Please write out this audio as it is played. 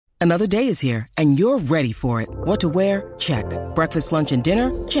Another day is here, and you're ready for it. What to wear? Check. Breakfast, lunch, and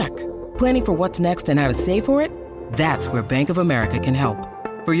dinner? Check. Planning for what's next and how to save for it? That's where Bank of America can help.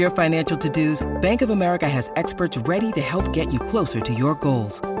 For your financial to-dos, Bank of America has experts ready to help get you closer to your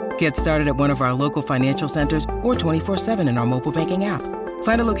goals. Get started at one of our local financial centers or 24/7 in our mobile banking app.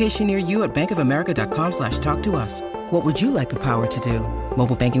 Find a location near you at bankofamerica.com/talktous. What would you like the power to do?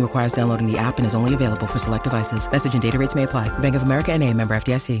 Mobile banking requires downloading the app and is only available for select devices. Message and data rates may apply. Bank of America N.A., member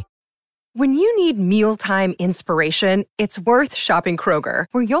FDIC. When you need mealtime inspiration, it's worth shopping Kroger,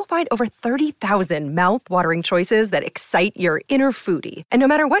 where you'll find over 30,000 mouth-watering choices that excite your inner foodie. And no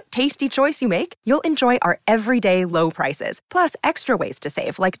matter what tasty choice you make, you'll enjoy our everyday low prices, plus extra ways to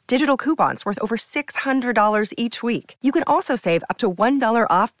save, like digital coupons worth over $600 each week. You can also save up to $1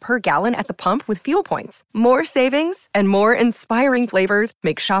 off per gallon at the pump with fuel points. More savings and more inspiring flavors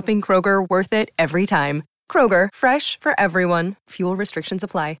make shopping Kroger worth it every time. Kroger, fresh for everyone. Fuel restrictions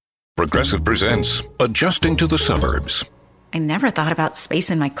apply. Progressive presents Adjusting to the Suburbs. I never thought about space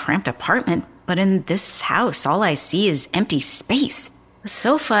in my cramped apartment, but in this house, all I see is empty space. The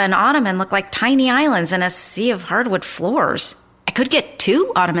sofa and ottoman look like tiny islands in a sea of hardwood floors. I could get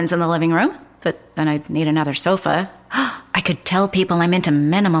 2 ottomans in the living room, but then I'd need another sofa. I could tell people I'm into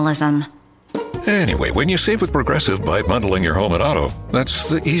minimalism. Anyway, when you save with Progressive by bundling your home and auto, that's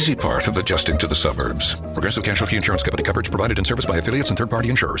the easy part of adjusting to the suburbs. Progressive Casualty Insurance Company. Coverage provided and serviced by affiliates and third-party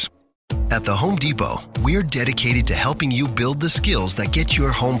insurers. At the Home Depot, we're dedicated to helping you build the skills that get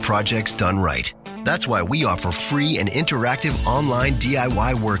your home projects done right. That's why we offer free and interactive online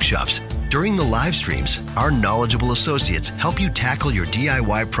DIY workshops. During the live streams, our knowledgeable associates help you tackle your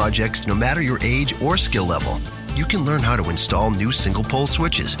DIY projects no matter your age or skill level. You can learn how to install new single-pole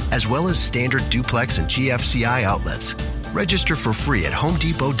switches, as well as standard duplex and GFCI outlets. Register for free at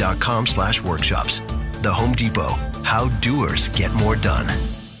homedepot.com/workshops. The Home Depot, how doers get more done.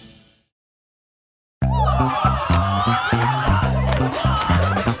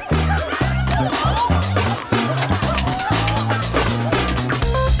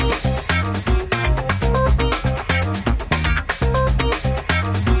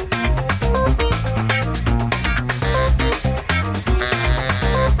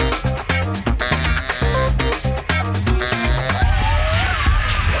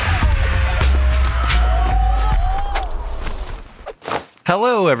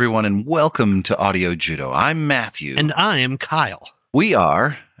 Hello, everyone, and welcome to Audio Judo. I'm Matthew. And I am Kyle. We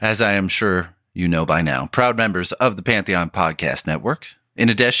are, as I am sure you know by now, proud members of the Pantheon Podcast Network. In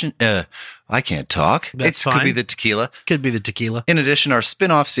addition, I can't talk. That's Could be fine. the tequila. Could be the tequila. In addition, our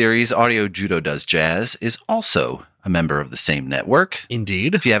spin-off series, Audio Judo Does Jazz, is also a member of the same network.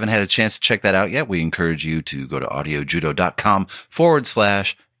 Indeed. If you haven't had a chance to check that out yet, we encourage you to go to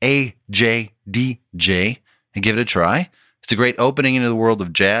audiojudo.com/AJDJ and give it a try. It's a great opening into the world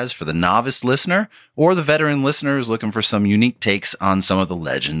of jazz for the novice listener or the veteran listener who's looking for some unique takes on some of the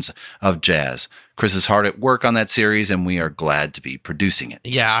legends of jazz. Chris is hard at work on that series, and we are glad to be producing it.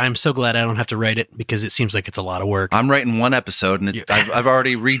 Yeah, I'm so glad I don't have to write it because it seems like it's a lot of work. I'm writing one episode, and I've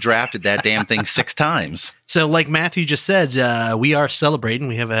already redrafted that damn thing 6 times. So like Matthew just said, we are celebrating.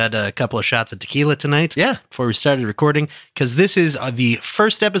 We have had a couple of shots of tequila tonight before we started recording because this is the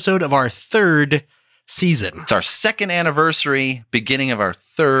first episode of our 3rd season. It's our 2nd anniversary, beginning of our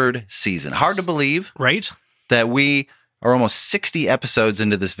 3rd season. Hard to believe, right? That we are almost 60 episodes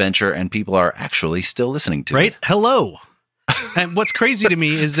into this venture and people are actually still listening to it. Hello. And what's crazy to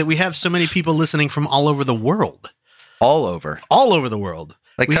me is that we have so many people listening from all over the world. All over the world.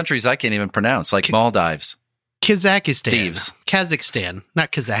 Like countries I can't even pronounce, like Maldives. Kazakhstan. Kazakhstan.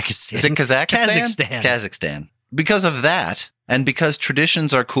 Not Kazakhstan. Is it Kazakhstan? Kazakhstan. Because of that, and because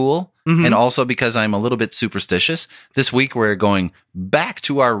traditions are cool, and also because I'm a little bit superstitious, this week we're going back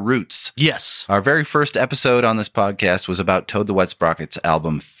to our roots. Yes. Our very first episode on this podcast was about Toad the Wet Sprocket's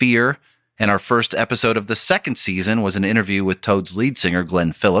album Fear, and our first episode of the 2nd season was an interview with Toad's lead singer,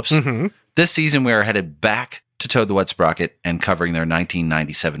 Glenn Phillips. This season we are headed back to Toad the Wet Sprocket and covering their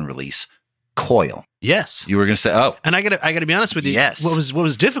 1997 release, Coil. Yes. You were going to say, oh. And I gotta be honest with you. Yes. What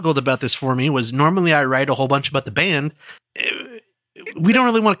was difficult about this for me was normally I write a whole bunch about the band. We don't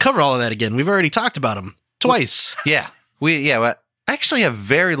really want to cover all of that again. We've already talked about them twice. Yeah. I actually have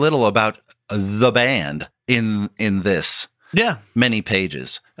very little about the band in this. Yeah. Many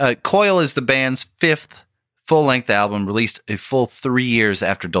pages. Coil is the band's 5th full-length album, released a full 3 years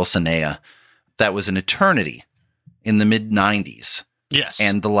after Dulcinea. That was an eternity in the mid-90s. Yes.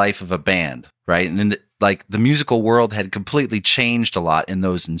 And the life of a band, right? And the musical world had completely changed a lot in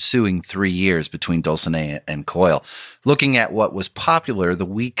those ensuing 3 years between Dulcinea and Coil. Looking at what was popular the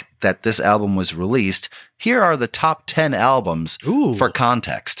week that this album was released, here are the top 10 albums for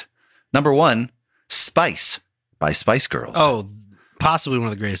context. Number 1, Spice by Spice Girls. Oh, possibly one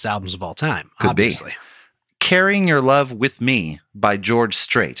of the greatest albums of all time. Could obviously. be. Carrying Your Love With Me by George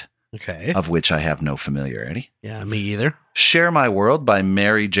Strait, Okay. of which I have no familiarity. Yeah, me either. Share My World by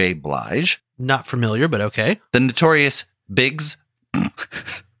Mary J. Blige. Not familiar, but okay. The Notorious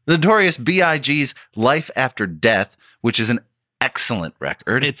B.I.G.'s Life After Death, which is an excellent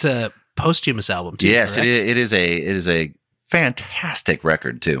record. It's a posthumous album, too. Yes, correct? it is a fantastic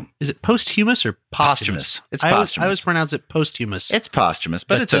record too. Is it posthumous or posthumous? It's I posthumous. always pronounce it posthumous. It's posthumous,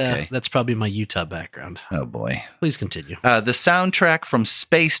 but it's okay. That's probably my Utah background. Oh boy. Please continue. The soundtrack from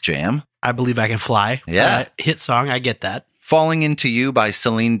Space Jam, I Believe I Can Fly. Yeah. Hit song. I get that. Falling Into You by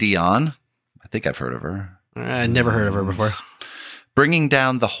Celine Dion. I think I've heard of her. I never heard of her before. Bringing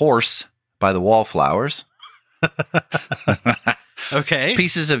Down the Horse by the Wallflowers. Okay.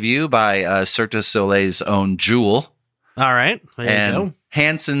 Pieces of You by Cirque du Soleil's own Jewel. All right. There and you go.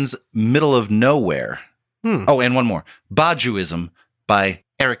 Hanson's Middle of Nowhere. Oh, and one more. Bajuism by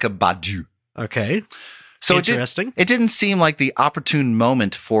Erykah Badu. Okay. So interesting. It didn't seem like the opportune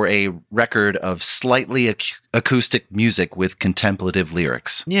moment for a record of slightly acoustic music with contemplative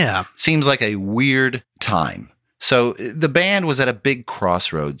lyrics. Yeah. Seems like a weird time. So the band was at a big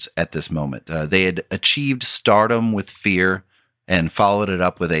crossroads at this moment. They had achieved stardom with Fear and followed it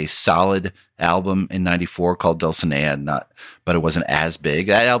up with a solid album in 94 called Dulcinea, but it wasn't as big.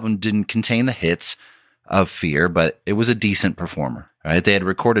 That album didn't contain the hits of Fear, but it was a decent performer. Right? They had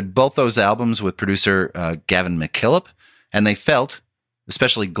recorded both those albums with producer Gavin McKillop, and they felt,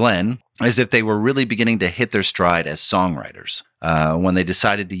 especially Glenn, as if they were really beginning to hit their stride as songwriters. When they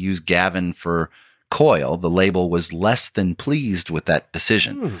decided to use Gavin for Coil, the label was less than pleased with that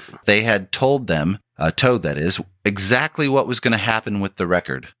decision. They had told them, Toad that is, exactly what was going to happen with the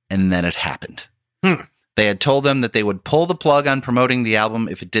record, and then it happened. They had told them that they would pull the plug on promoting the album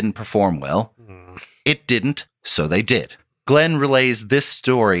if it didn't perform well. It didn't, so they did. Glenn relays this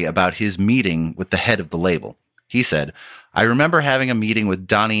story about his meeting with the head of the label. He said, I remember having a meeting with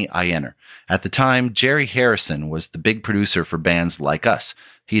Donnie Ienner. At the time, Jerry Harrison was the big producer for bands like us.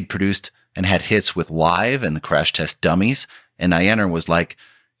 He had produced and had hits with Live and the Crash Test Dummies, and Ienner was like,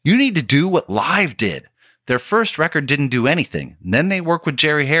 you need to do what Live did. Their first record didn't do anything. And then they worked with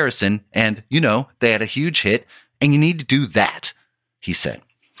Jerry Harrison, and, they had a huge hit, and you need to do that, he said.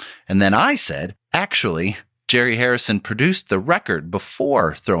 And then I said, actually, Jerry Harrison produced the record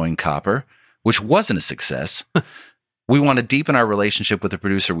before Throwing Copper, which wasn't a success. We want to deepen our relationship with the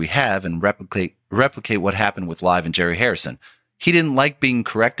producer we have and replicate what happened with Live and Jerry Harrison. He didn't like being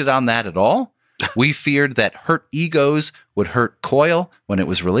corrected on that at all. We feared that Hurt Egos would hurt Coil when it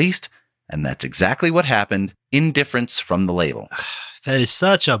was released, and that's exactly what happened. Indifference from the label. That is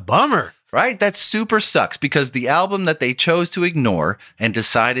such a bummer. Right? That super sucks because the album that they chose to ignore and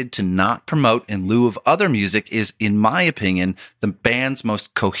decided to not promote in lieu of other music is, in my opinion, the band's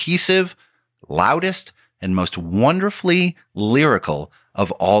most cohesive, loudest, and most wonderfully lyrical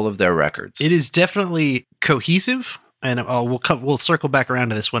of all of their records. It is definitely cohesive, and we'll circle back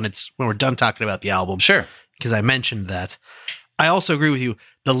around to this when we're done talking about the album. Sure. Because I mentioned that. I also agree with you.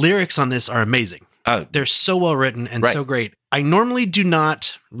 The lyrics on this are amazing. They're so well written and so great. I normally do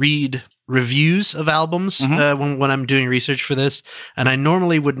not read reviews of albums when I'm doing research for this, and I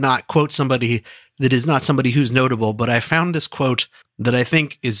normally would not quote somebody that is not somebody who's notable, but I found this quote that I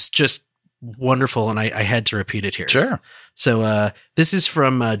think is just wonderful, and I had to repeat it here. Sure. So this is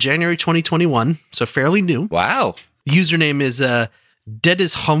from January 2021, so fairly new. Wow. The username is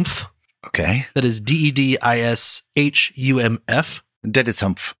Deadishumph. Okay. That is DEDISHUMF.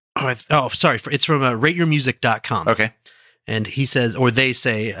 Deadishumph. Sorry. It's from rateyourmusic.com. Okay. And he says, or they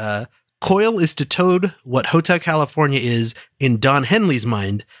say, Coil is to Toad what Hotel California is, in Don Henley's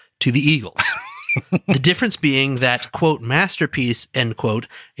mind, to the Eagles. The difference being that, quote, masterpiece, end quote,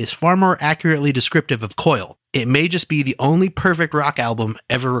 is far more accurately descriptive of Coil. It may just be the only perfect rock album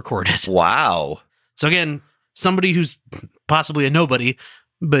ever recorded. Wow. So again, somebody who's possibly a nobody,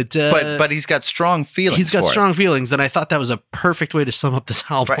 but he's got strong feelings. He's got for strong feelings, and I thought that was a perfect way to sum up this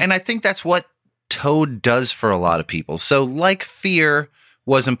album. Right, and I think that's what Toad does for a lot of people. So, like Fear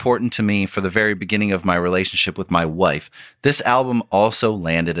was important to me for the very beginning of my relationship with my wife, this album also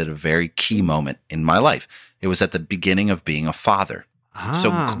landed at a very key moment in my life. It was at the beginning of being a father. So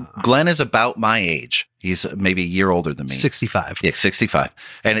Glenn is about my age. He's maybe a year older than me. 65. Yeah, 65.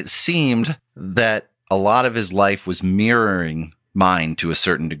 And it seemed that a lot of his life was mirroring mine to a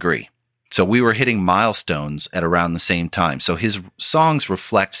certain degree. So we were hitting milestones at around the same time. So his songs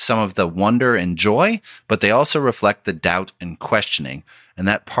reflect some of the wonder and joy, but they also reflect the doubt and questioning, and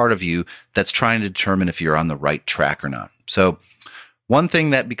that part of you that's trying to determine if you're on the right track or not. So One thing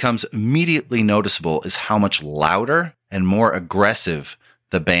that becomes immediately noticeable is how much louder and more aggressive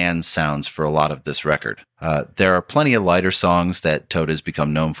the band sounds for a lot of this record. There are plenty of lighter songs that Toad has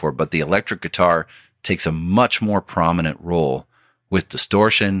become known for, but the electric guitar takes a much more prominent role with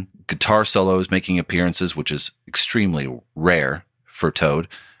distortion, guitar solos making appearances, which is extremely rare for Toad.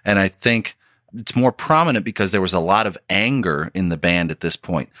 And I think it's more prominent because there was a lot of anger in the band at this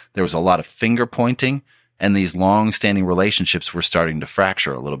point. There was a lot of finger pointing, and these long-standing relationships were starting to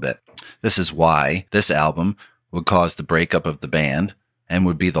fracture a little bit. This is why this album would cause the breakup of the band and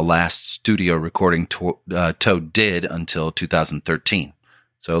would be the last studio recording Toad did until 2013.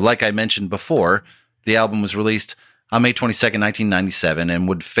 So like I mentioned before, the album was released on May 22nd, 1997, and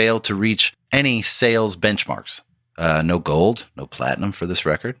would fail to reach any sales benchmarks. No gold, no platinum for this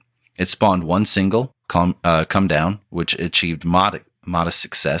record. It spawned one single, Come Down, which achieved modest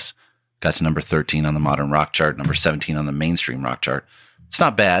success. Got to number 13 on the modern rock chart, number 17 on the mainstream rock chart. It's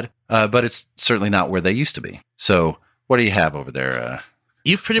not bad, but it's certainly not where they used to be. So what do you have over there?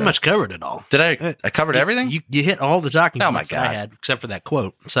 You've pretty much covered it all. Did I covered everything? You hit all the talking points my God. I had, except for that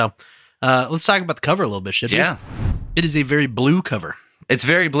quote. So let's talk about the cover a little bit, should we? Yeah. It is a very blue cover. It's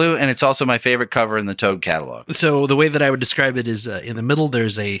very blue, and it's also my favorite cover in the Toad catalog. So the way that I would describe it is in the middle,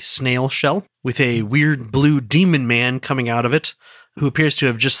 there's a snail shell with a weird blue demon man coming out of it, who appears to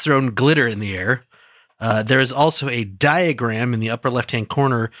have just thrown glitter in the air. There is also a diagram in the upper left-hand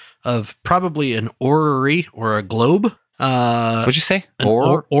corner of probably an orrery or a globe. What'd you say?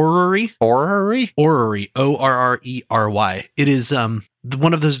 Orrery? Orrery? Orrery. Orrery. It is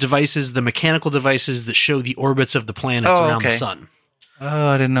one of those devices, the mechanical devices that show the orbits of the planets around the sun. Oh,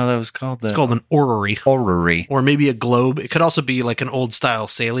 I didn't know that was called that. It's called an orrery. Orrery. Or maybe a globe. It could also be like an old-style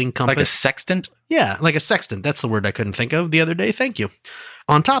sailing compass. Like a sextant? Yeah, like a sextant. That's the word I couldn't think of the other day. Thank you.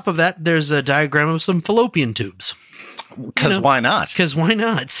 On top of that, there's a diagram of some fallopian tubes. Because why not? Because why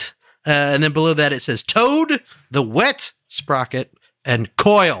not? And then below that, it says Toad, the Wet Sprocket, and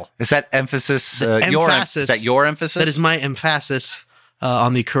Coil. Is that emphasis? Is that your emphasis? That is my emphasis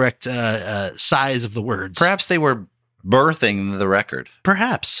on the correct size of the words. Perhaps they were birthing the record.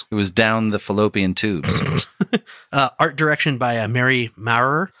 Perhaps. It was down the fallopian tubes. Art direction by Mary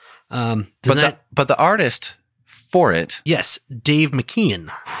Maurer. But the artist for it. Yes, Dave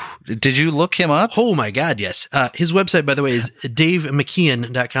McKean. Did you look him up? Oh my God, yes. His website, by the way, is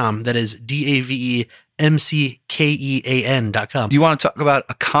davemckean.com. That is DAVEMCKEAN.com. You want to talk about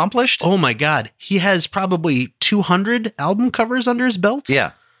accomplished? Oh my God. He has probably 200 album covers under his belt.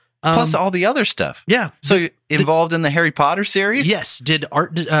 Yeah. Plus all the other stuff. Yeah. So involved in the Harry Potter series? Yes. Did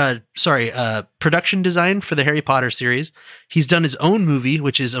production design for the Harry Potter series. He's done his own movie,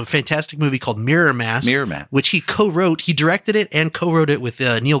 which is a fantastic movie called Mirror Mask. Which he co-wrote. He directed it and co-wrote it with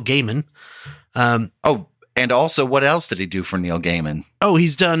Neil Gaiman. And also, what else did he do for Neil Gaiman? Oh,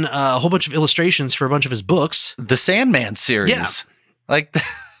 he's done a whole bunch of illustrations for a bunch of his books. The Sandman series. Yeah.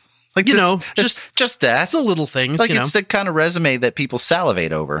 Just that. The little things. It's the kind of resume that people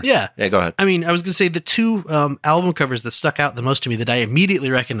salivate over. Yeah. Yeah, go ahead. I mean, I was going to say the two album covers that stuck out the most to me that I immediately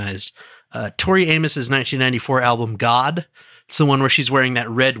recognized, Tori Amos's 1994 album, God. It's the one where she's wearing that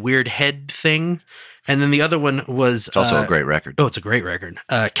red weird head thing. And then the other one was... It's also a great record. Oh, it's a great record.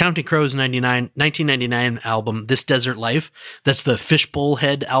 Counting Crows' 1999 album, This Desert Life. That's the fishbowl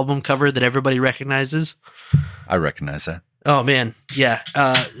head album cover that everybody recognizes. I recognize that. Oh, man. Yeah.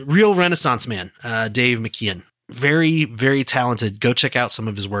 Real Renaissance man, Dave McKean. Very, very talented. Go check out some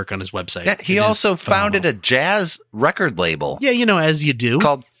of his work on his website. Yeah, he also founded a jazz record label. Yeah, as you do.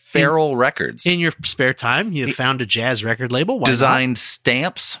 Called Feral Records. In your spare time, you found a jazz record label. Why designed not?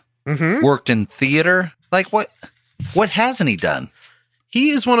 Stamps. Mm-hmm. Worked in theater. What hasn't he done? He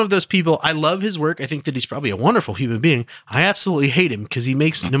is one of those people. I love his work. I think that he's probably a wonderful human being. I absolutely hate him because he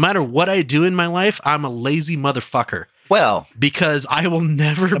makes, no matter what I do in my life, I'm a lazy motherfucker. Well, because I will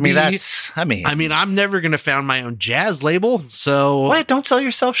never I'm never going to found my own jazz label. So what? Don't sell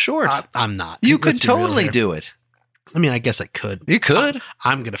yourself short. I'm not. You could totally do it. I mean, I guess I could. You could.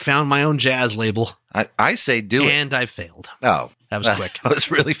 I'm going to found my own jazz label. I say do it. And I failed. Oh, that was quick. That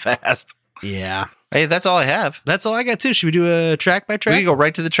was really fast. Yeah. Hey, that's all I have. That's all I got too. Should we do a track by track? We can go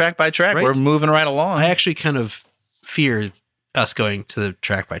right to the track by track. Right. We're moving right along. I actually kind of fear us going to the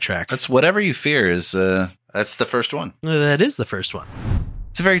track by track. That's whatever you fear is, that's the first one. That is the first one.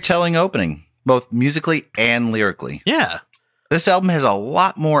 It's a very telling opening, both musically and lyrically. Yeah. This album has a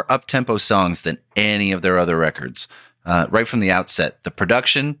lot more up-tempo songs than any of their other records. Right from the outset, the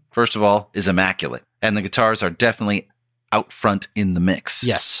production, first of all, is immaculate. And the guitars are definitely out front in the mix.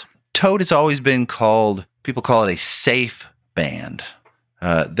 Yes. Toad has always been people call it a safe band.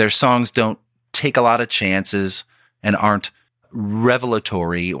 Their songs don't take a lot of chances and aren't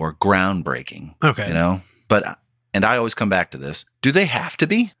revelatory or groundbreaking. Okay. You know? And I always come back to this. Do they have to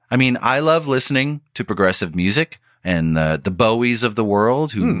be? I mean, I love listening to progressive music and the Bowies of the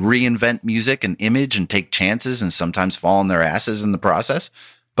world who reinvent music and image and take chances and sometimes fall on their asses in the process.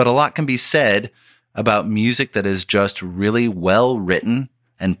 But a lot can be said about music that is just really well written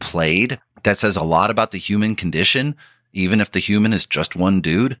and played, that says a lot about the human condition, even if the human is just one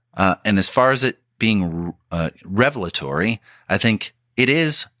dude. And as far as it being revelatory, I think it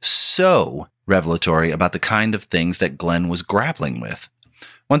is so revelatory about the kind of things that Glenn was grappling with.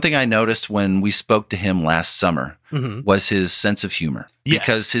 One thing I noticed when we spoke to him last summer was his sense of humor. Yes.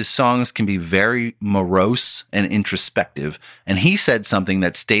 Because his songs can be very morose and introspective. And he said something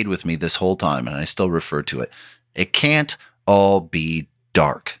that stayed with me this whole time, and I still refer to it. It can't all be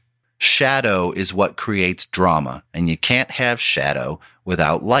dark. Shadow is what creates drama, and you can't have shadow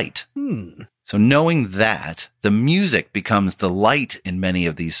without light. So knowing that, the music becomes the light in many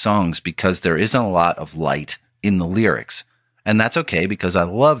of these songs because there isn't a lot of light in the lyrics. And that's okay because I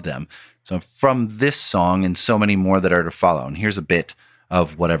love them. So from this song and so many more that are to follow, and here's a bit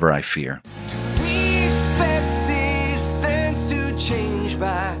of Whatever I Fear. We expect these things to change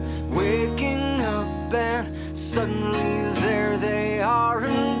by waking up and suddenly there they are,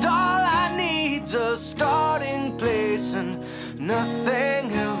 and all I need's a starting place, and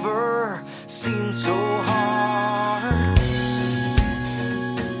nothing ever seems so hard.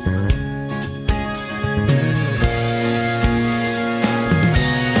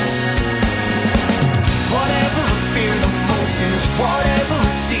 Whatever I fear the most is whatever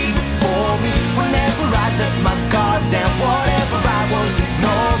I see before me. Whenever I let my guard down, whatever I was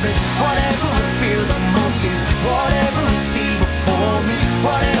ignoring. Whatever I fear the most is whatever I see before me.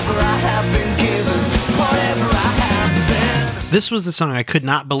 Whatever I have been given, whatever I have been. This was the song I could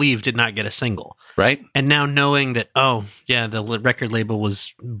not believe did not get a single. Right? And now knowing that, oh, yeah, the record label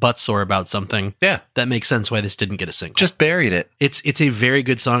was buttsore about something. Yeah. That makes sense why this didn't get a single. Just buried it. It's a very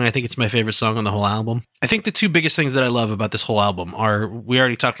good song. I think it's my favorite song on the whole album. I think the two biggest things that I love about this whole album are, we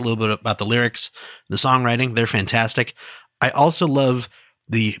already talked a little bit about the lyrics, the songwriting. They're fantastic. I also love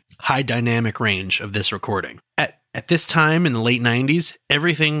the high dynamic range of this recording. At this time in the late 90s,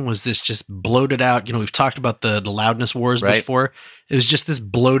 everything was this just bloated out. You know, we've talked about the loudness wars before. It was just this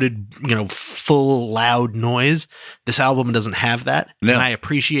bloated, you know, full loud noise. This album doesn't have that. No. And I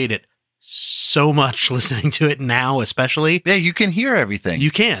appreciate it so much listening to it now, especially. Yeah, you can hear everything. You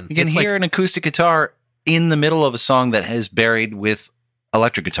can. You can hear an acoustic guitar in the middle of a song that is buried with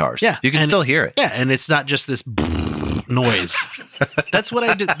electric guitars. Yeah. You can still hear it. Yeah, and it's not just this noise. That's what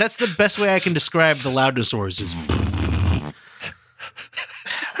I did. That's the best way I can describe the loudness wars is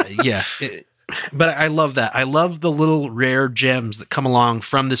yeah. But I love that. I love the little rare gems that come along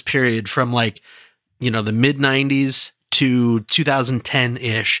from this period, from like, you know, the mid 90s to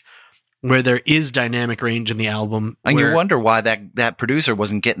 2010-ish, where there is dynamic range in the album. And you wonder why that producer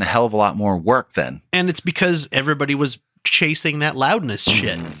wasn't getting a hell of a lot more work then. And it's because everybody was chasing that loudness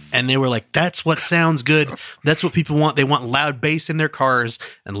shit. And they were like, that's what sounds good. That's what people want. They want loud bass in their cars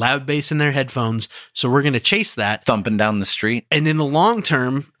and loud bass in their headphones. So we're going to chase that. Thumping down the street. And in the long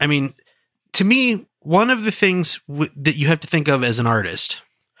term, I mean, to me, one of the things that you have to think of as an artist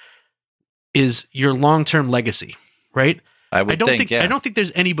is your long-term legacy, right? I don't think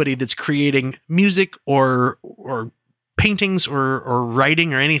there's anybody that's creating music or paintings or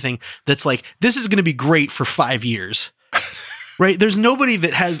writing or anything that's like, this is going to be great for 5 years. Right? There's nobody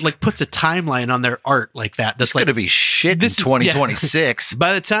that has like puts a timeline on their art like that. That's going to be shit in 2026. Yeah.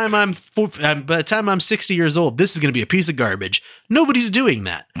 By the time I'm 60 years old, this is going to be a piece of garbage. Nobody's doing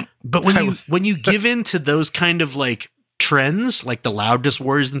that. But when you give in to those kind of like trends, like the loudness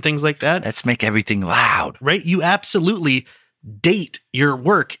wars and things like that, let's make everything loud. Right? You absolutely date your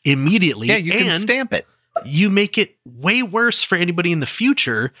work immediately. Yeah, you can stamp it. You make it way worse for anybody in the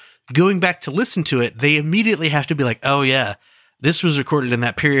future going back to listen to it. They immediately have to be like, oh yeah, this was recorded in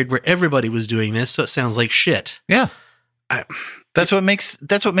that period where everybody was doing this, so it sounds like shit. Yeah. That's what makes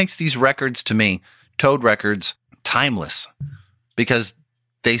these records, to me, Toad records, timeless, because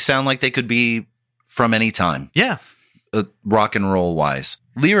they sound like they could be from any time. Yeah. Rock and roll wise.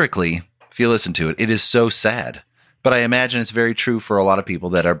 Lyrically, if you listen to it, it is so sad. But I imagine it's very true for a lot of people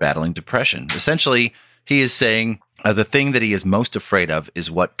that are battling depression. Essentially, he is saying the thing that he is most afraid of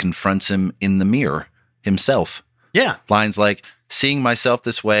is what confronts him in the mirror, himself. Yeah. Lines like, seeing myself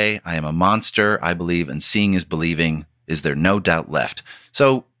this way, I am a monster, I believe, and seeing is believing, is there no doubt left?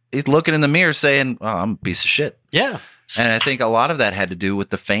 So he's looking in the mirror saying, oh, I'm a piece of shit. Yeah. And I think a lot of that had to do with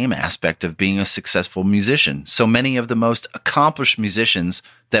the fame aspect of being a successful musician. So many of the most accomplished musicians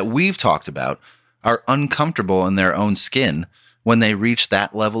that we've talked about are uncomfortable in their own skin when they reach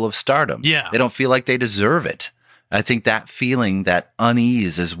that level of stardom. Yeah. They don't feel like they deserve it. I think that feeling, that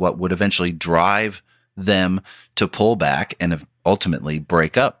unease, is what would eventually drive them to pull back and ultimately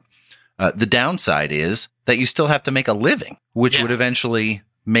break up. The downside is that you still have to make a living, which would eventually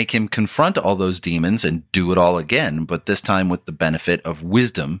make him confront all those demons and do it all again, but this time with the benefit of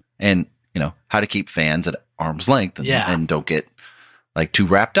wisdom and, how to keep fans at arm's length and don't get like too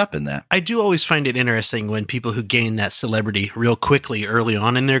wrapped up in that. I do always find it interesting when people who gain that celebrity real quickly early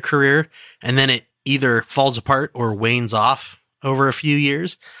on in their career, and then it either falls apart or wanes off over a few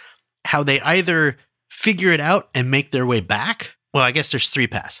years, how they either figure it out and make their way back. Well, I guess there's three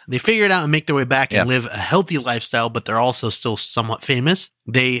paths. They figure it out and make their way back and live a healthy lifestyle, but they're also still somewhat famous.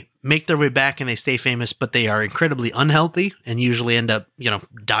 They make their way back and they stay famous, but they are incredibly unhealthy and usually end up,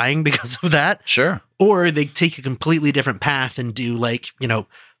 dying because of that. Sure. Or they take a completely different path and do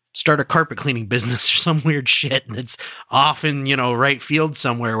start a carpet cleaning business or some weird shit. And it's off in, right field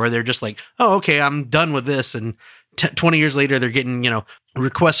somewhere where they're just like, oh, okay, I'm done with this. And 20 years later, they're getting,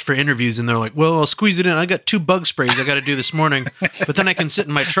 requests for interviews, and they're like, well, I'll squeeze it in. I got 2 bug sprays I got to do this morning, but then I can sit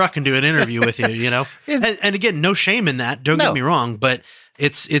in my truck and do an interview with you, And again, no shame in that. Don't get me wrong, but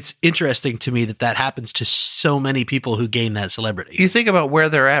it's interesting to me that happens to so many people who gain that celebrity. You think about where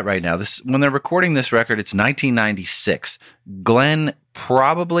they're at right now. When they're recording this record, it's 1996. Glenn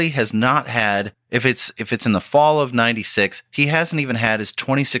probably has not had, if it's in the fall of 96, he hasn't even had his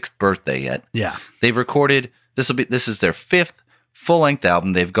 26th birthday yet. Yeah. They've recorded, this is their 5th full-length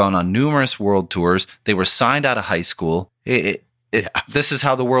album. They've gone on numerous world tours. They were signed out of high school. This is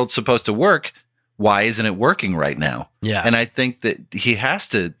how the world's supposed to work. Why isn't it working right now? Yeah. And I think that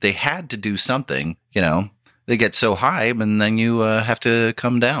they had to do something, They get so high, and then you have to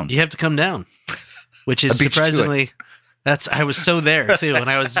come down. You have to come down, which is surprisingly, I was so there too. And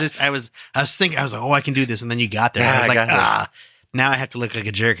I was thinking, I was like, oh, I can do this. And then you got there. I was like, now I have to look like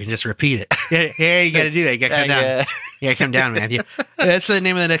a jerk and just repeat it. Yeah, you got to do that. You got to come down. Yeah, come down, man. Yeah. That's the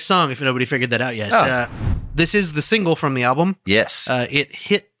name of the next song, if nobody figured that out yet. This is the single from the album. Yes. It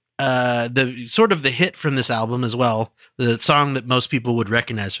hit the hit from this album as well. The song that most people would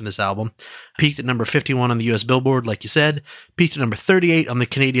recognize from this album peaked at number 51 on the US Billboard, like you said, peaked at number 38 on the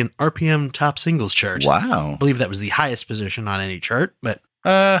Canadian RPM Top Singles chart. Wow. I believe that was the highest position on any chart, but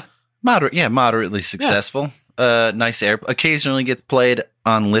moderately successful. Yeah. Nice air. Occasionally gets played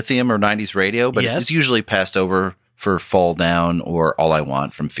on Lithium or 90s radio, but it's usually passed over for Fall Down or All I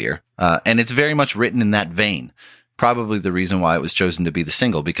Want from Fear. And it's very much written in that vein. Probably the reason why it was chosen to be the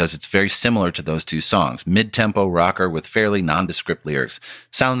single, because it's very similar to those two songs. Mid-tempo rocker with fairly nondescript lyrics.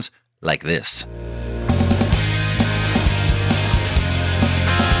 Sounds like this.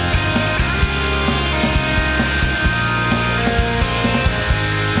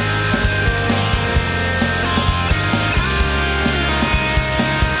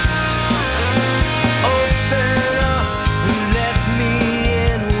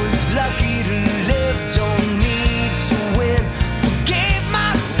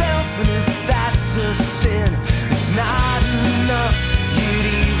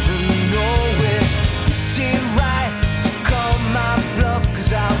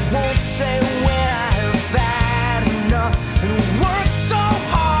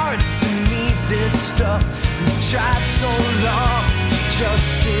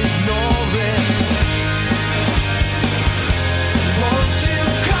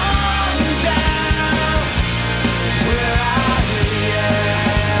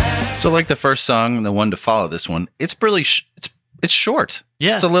 So like the first song, the one to follow this one, it's really, it's short.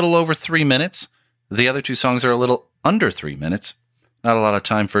 Yeah. It's a little over 3 minutes. The other two songs are a little under 3 minutes. Not a lot of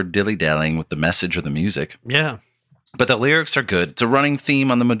time for dilly-dallying with the message or the music. Yeah. But the lyrics are good. It's a running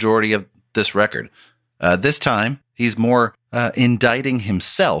theme on the majority of this record. This time, he's more indicting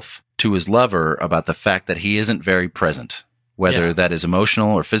himself to his lover about the fact that he isn't very present. Whether that is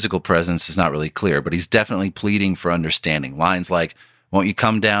emotional or physical presence is not really clear, but he's definitely pleading for understanding. Lines like, won't you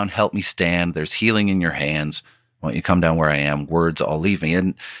come down, help me stand, there's healing in your hands, won't you come down where I am, words all leave me.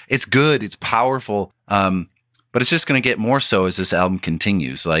 And it's good, it's powerful, but it's just going to get more so as this album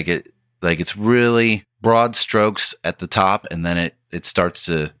continues. It's really broad strokes at the top, and then it starts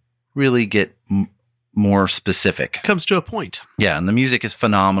to really get more specific. Comes to a point. Yeah, and the music is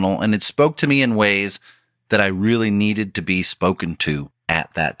phenomenal, and it spoke to me in ways that I really needed to be spoken to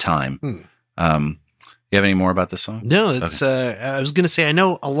at that time. You have any more about this song? No, it's. Okay. I was going to say, I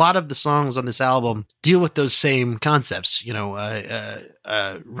know a lot of the songs on this album deal with those same concepts.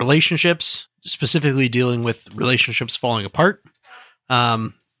 Relationships, specifically dealing with relationships falling apart,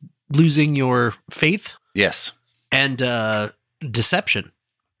 losing your faith. Yes, and deception.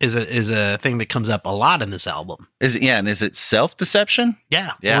 is a thing that comes up a lot in this album. Is it? Yeah, and is it self-deception?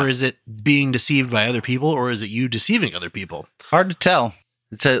 Yeah. Yeah. Or is it being deceived by other people, or is it you deceiving other people? Hard to tell.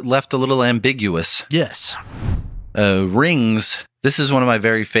 It's left a little ambiguous. Yes. Rings. This is one of my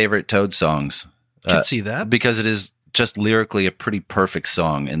very favorite Toad songs. Can see that. Because it is just lyrically a pretty perfect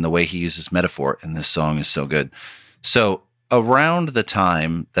song, and the way he uses metaphor in this song is so good. So around the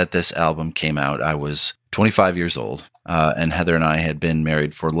time that this album came out, I was 25 years old, and Heather and I had been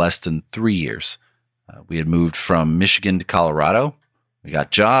married for less than 3 years. We had moved from Michigan to Colorado. We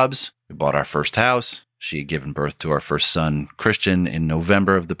got jobs. We bought our first house. She had given birth to our first son, Christian, in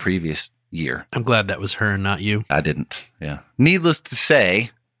November of the previous year. I'm glad that was her and not you. I didn't. Yeah. Needless to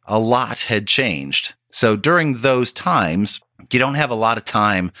say, a lot had changed. So during those times, you don't have a lot of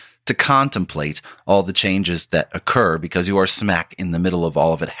time to contemplate all the changes that occur because you are smack in the middle of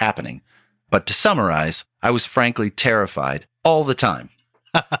all of it happening. But to summarize, I was frankly terrified all the time.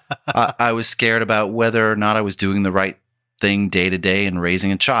 I was scared about whether or not I was doing the right thing day to day in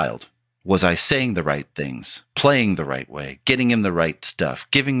raising a child. Was I saying the right things, playing the right way, getting him the right stuff,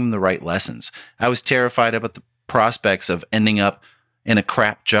 giving him the right lessons? I was terrified about the prospects of ending up in a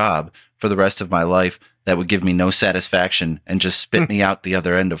crap job for the rest of my life that would give me no satisfaction and just spit me out the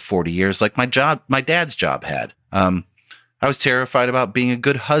other end of 40 years like my dad's job had. I was terrified about being a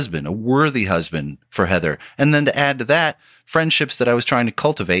good husband, a worthy husband for Heather. And then to add to that, friendships that I was trying to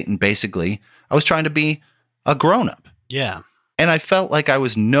cultivate. And basically, I was trying to be a grown-up. Yeah. And I felt like I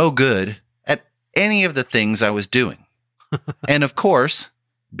was no good at any of the things I was doing. And of course,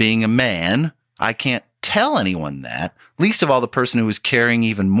 being a man, I can't tell anyone that, least of all the person who was carrying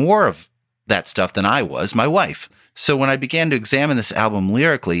even more of that stuff than I was, my wife. So when I began to examine this album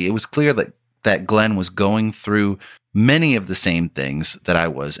lyrically, it was clear that Glenn was going through many of the same things that I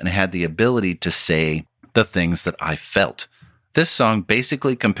was and had the ability to say the things that I felt. This song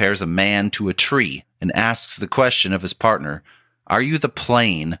basically compares a man to a tree and asks the question of his partner, "Are you the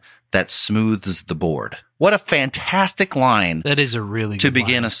plane that smooths the board?" What a fantastic line. That is a really good to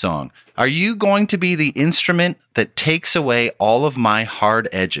begin line. a song. Are you going to be the instrument that takes away all of my hard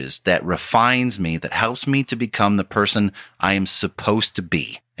edges, that refines me, that helps me to become the person I am supposed to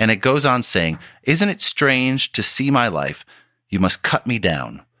be? And it goes on saying, "Isn't it strange to see my life? You must cut me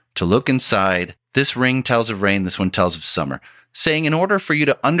down. To look inside, this ring tells of rain, this one tells of summer." Saying, in order for you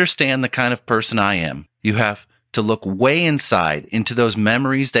to understand the kind of person I am, you have to look way inside into those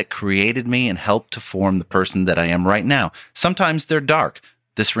memories that created me and helped to form the person that I am right now. Sometimes they're dark.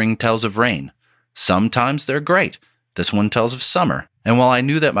 This ring tells of rain. Sometimes they're great. This one tells of summer. And while I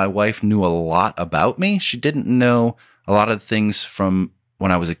knew that my wife knew a lot about me, she didn't know a lot of the things from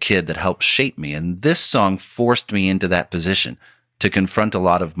when I was a kid that helped shape me. And this song forced me into that position to confront a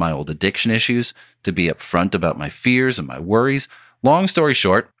lot of my old addiction issues, to be upfront about my fears and my worries. Long story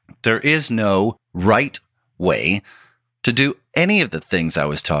short, there is no right way to do any of the things I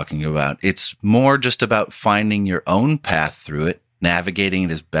was talking about. It's more just about finding your own path through it, navigating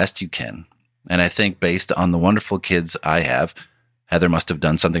it as best you can. And I think based on the wonderful kids I have, Heather must have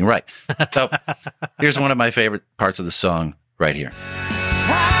done something right. So here's one of my favorite parts of the song right here.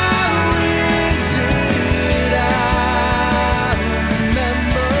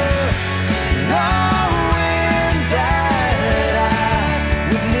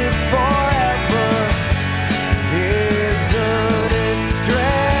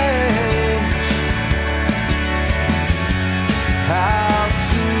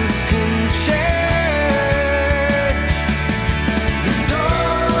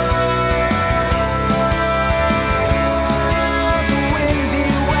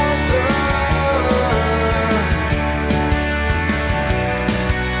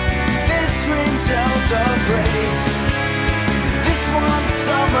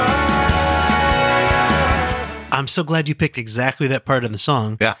 I'm so glad you picked exactly that part in the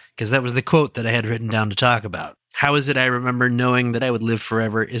song. Yeah. Because that was the quote that I had written down to talk about. How is it I remember knowing that I would live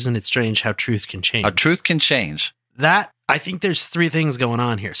forever? Isn't it strange how truth can change? A truth can change. That, I think there's three things going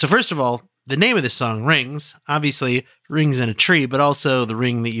on here. So first of all, the name of this song, Rings, obviously rings in a tree, but also the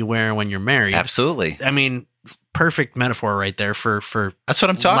ring that you wear when you're married. Absolutely. I mean, perfect metaphor right there for that's what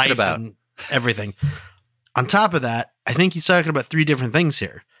I'm talking life about. And everything. On top of that, I think he's talking about three different things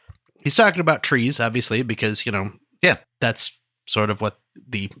here. He's talking about trees, obviously, because, yeah, that's sort of what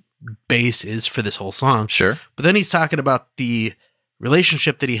the base is for this whole song. Sure. But then he's talking about the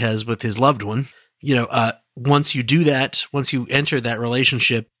relationship that he has with his loved one. Once you do that, once you enter that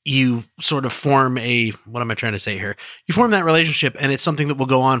relationship, you sort of form what am I trying to say here? You form that relationship, and it's something that will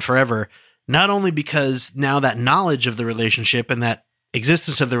go on forever, not only because now that knowledge of the relationship and that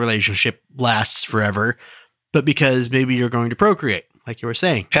existence of the relationship lasts forever, but because maybe you're going to procreate. like you were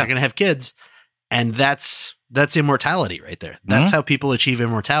saying. They're going to have kids, and that's immortality right there. That's how people achieve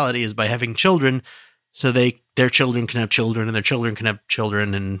immortality, is by having children, so their children can have children, and their children can have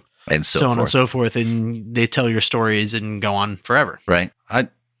children, and so on and so forth, and they tell your stories and go on forever. Right.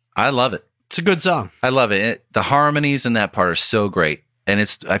 I love it. It's a good song. I love it. The harmonies in that part are so great. And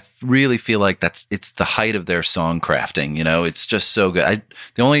I really feel like it's the height of their song crafting. You know, it's just so good.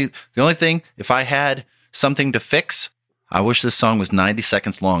 The only thing, if I had something to fix, I wish this song was 90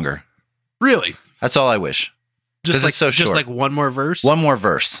 seconds longer. Really? That's all I wish. Just like, it's so short. Just like one more verse? One more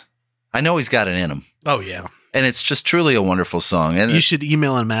verse. I know he's got it in him. Oh, yeah. And it's just truly a wonderful song. And you should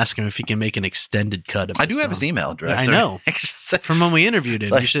email him and ask him if he can make an extended cut of it. I do have his email address. I know. From when we interviewed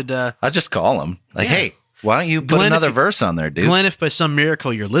him. You should... I'll just call him. Hey, why don't you put another verse on there, dude? Glenn, if by some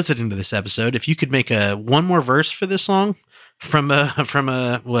miracle you're listening to this episode, if you could make one more verse for this song from a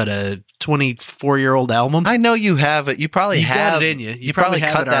 24-year-old album. I know you have it. You probably have it in you. You probably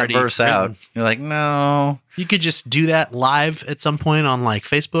cut that verse out. You're like, no. You could just do that live at some point on like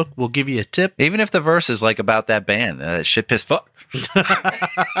Facebook. We'll give you a tip. Even if the verse is like about that band, Shit Piss Fuck.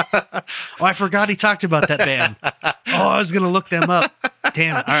 Oh, I forgot he talked about that band. Oh, I was going to look them up.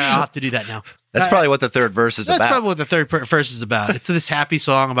 Damn it. All right, I'll have to do that now. That's probably what the third verse is about. That's probably what the third verse is about. It's this happy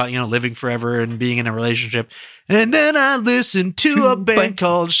song about, living forever and being in a relationship. And then I listened to a band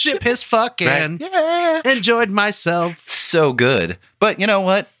called Shit Piss Fuck and enjoyed myself. So good. But you know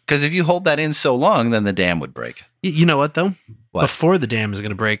what? Because if you hold that in so long, then the dam would break. You know what, though? What? Before the dam is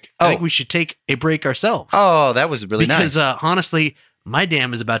going to break, I think we should take a break ourselves. Oh, that was really nice. Because honestly, my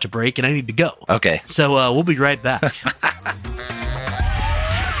dam is about to break and I need to go. Okay. So we'll be right back.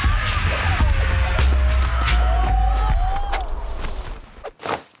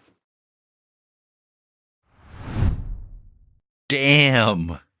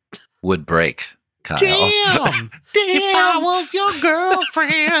 Dam would break, Kyle. Damn! If I was your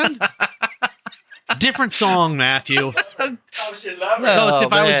girlfriend. Different song, Matthew. I was your lover. No, it's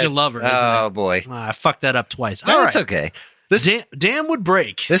If I Was Your Lover. Oh, boy. I fucked that up twice. No, it's okay. Dam would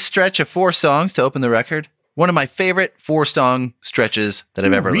break. This stretch of 4 songs to open the record, one of my favorite 4-song stretches that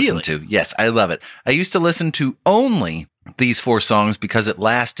I've ever listened to. Yes, I love it. I used to listen to only these 4 songs because it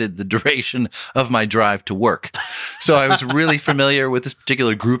lasted the duration of my drive to work. So I was really familiar with this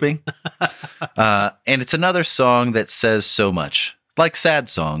particular grouping. And it's another song that says so much. Like sad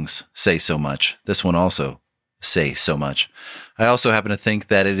songs say so much. This one also say so much. I also happen to think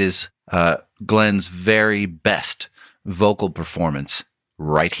that it is Glenn's very best vocal performance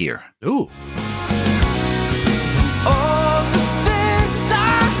right here. Ooh.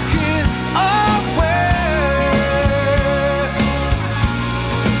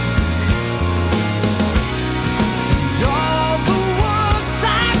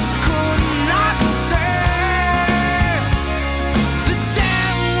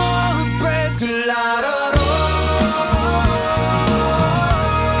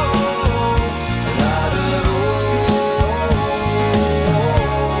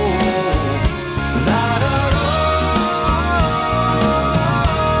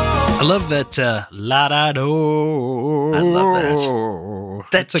 I love that la-da-do. I love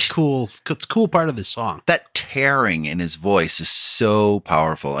that. It's a cool part of this song. That tearing in his voice is so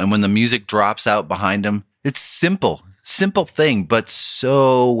powerful. And when the music drops out behind him, it's simple thing, but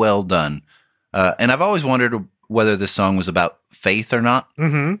so well done. And I've always wondered whether this song was about faith or not.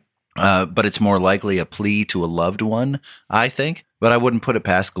 Mm-hmm. But it's more likely a plea to a loved one, I think. But I wouldn't put it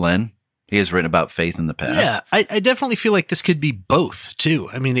past Glenn. He has written about faith in the past. Yeah, I definitely feel like this could be both, too.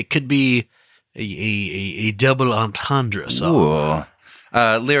 I mean, it could be a double entendre song.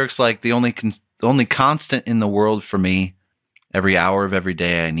 Lyrics like, the only constant in the world for me, every hour of every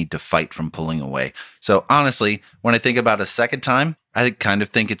day I need to fight from pulling away. So honestly, when I think about a second time, I kind of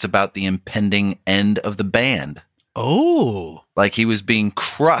think it's about the impending end of the band. Oh. Like he was being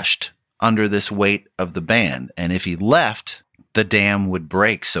crushed under this weight of the band. And if he left, the dam would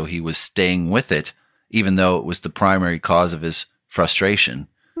break, so he was staying with it, even though it was the primary cause of his frustration.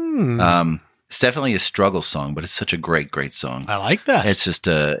 It's definitely a struggle song, but it's such a great, great song. I like that. It's just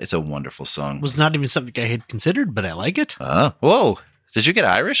it's a wonderful song. It was not even something I had considered, but I like it. Whoa. Did you get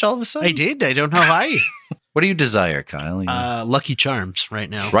Irish all of a sudden? I did. I don't know why. What do you desire, Kyle? Lucky Charms right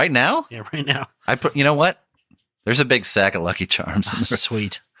now. Right now? Yeah, right now. You know what? There's a big sack of Lucky Charms.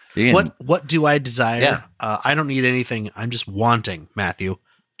 Sweet. What do I desire? Yeah. I don't need anything. I'm just wanting, Matthew.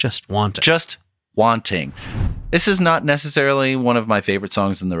 Just wanting. Just wanting. This is not necessarily one of my favorite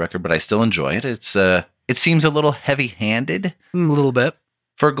songs in the record, but I still enjoy it. It seems a little heavy-handed. A little bit.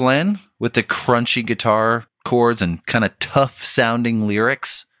 For Glenn, with the crunchy guitar chords and kind of tough-sounding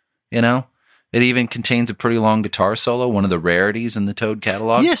lyrics, you know? It even contains a pretty long guitar solo, one of the rarities in the Toad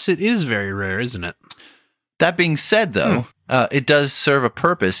catalog. Yes, it is very rare, isn't it? That being said, though, it does serve a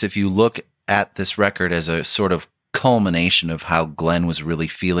purpose if you look at this record as a sort of culmination of how Glenn was really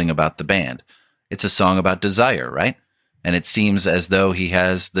feeling about the band. It's a song about desire, right? And it seems as though he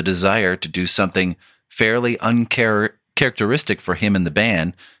has the desire to do something fairly uncharacteristic for him and the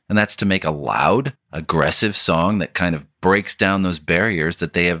band, and that's to make a loud, aggressive song that kind of breaks down those barriers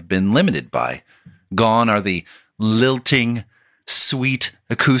that they have been limited by. Gone are the lilting, sweet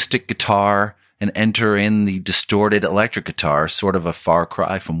acoustic guitar, and enter in the distorted electric guitar, sort of a far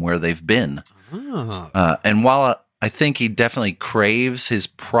cry from where they've been. And while I think he definitely craves his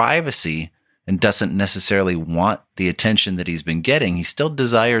privacy and doesn't necessarily want the attention that he's been getting, he still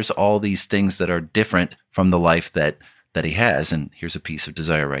desires all these things that are different from the life that he has. And here's a piece of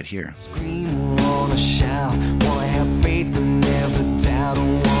Desire right here. Scream, wanna shout, wanna have faith and never doubt. I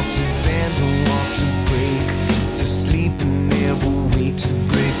want to bend, I want to break, to sleep and never wait, to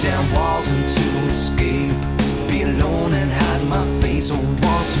break down walls and to escape. Be alone and hide my face. I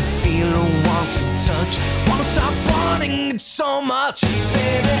want to feel, I want to touch, wanna stop wanting it so much.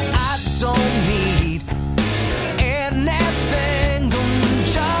 Say that I don't need anything, I'm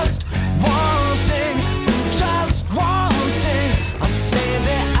just wanting, I say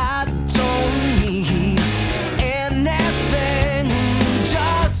that I don't need anything,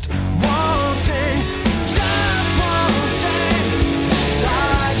 just wanting,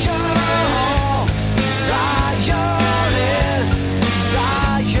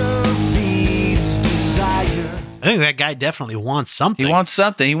 desire feeds desire. I think that guy definitely wants something. He wants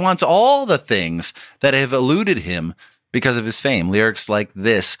something. He wants all the things that have eluded him because of his fame. Lyrics like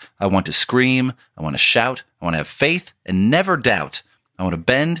this: I want to scream, I want to shout, I want to have faith and never doubt. I want to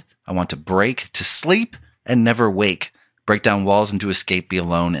bend, I want to break, to sleep and never wake. Break down walls and to escape, be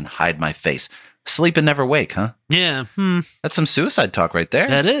alone and hide my face. Sleep and never wake, huh? Yeah. That's some suicide talk right there.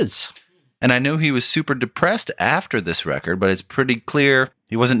 That is. And I knew he was super depressed after this record, but it's pretty clear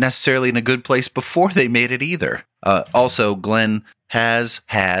he wasn't necessarily in a good place before they made it either. Also, Glenn has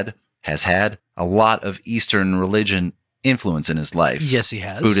had a lot of Eastern religion influence in his life. Yes, he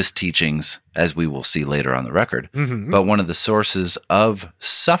has. Buddhist teachings, as we will see later on the record. But one of the sources of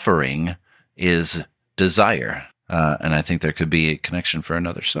suffering is desire. And I think there could be a connection for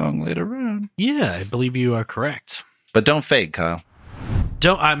another song later on. Yeah, I believe you are correct. But don't fade, Kyle.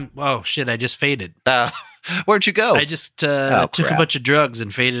 Oh shit, I just faded. Where'd you go? I just took a bunch of drugs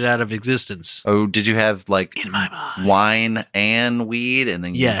and faded out of existence. Oh, did you have like in my mind wine and weed and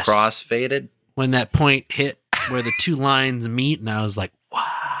then you cross-faded? When that point hit where the two lines meet and I was like,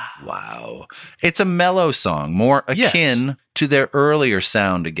 wow. It's a mellow song, more akin to their earlier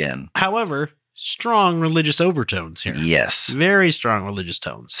sound again. However, strong religious overtones here. Yes. Very strong religious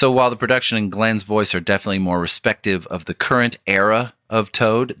tones. So while the production and Glenn's voice are definitely more respective of the current era of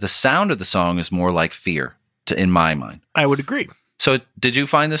Toad, the sound of the song is more like Fear, in my mind. I would agree. So did you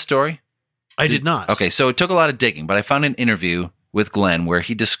find this story? I did not. Okay, so it took a lot of digging, but I found an interview with Glenn where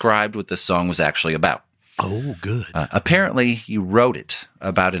he described what this song was actually about. Oh, good. Apparently, he wrote it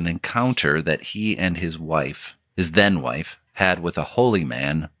about an encounter that he and his wife, his then wife, had with a holy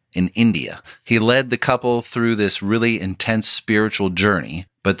man in India. He led the couple through this really intense spiritual journey,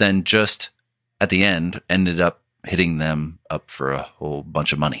 but then just at the end ended up hitting them up for a whole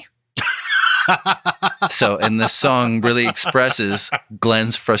bunch of money. And this song really expresses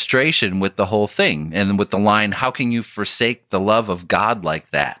Glenn's frustration with the whole thing, and with the line, "How can you forsake the love of God like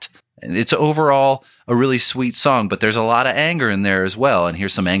that?" And it's overall a really sweet song, but there's a lot of anger in there as well. And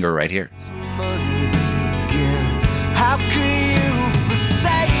here's some anger right here. How can you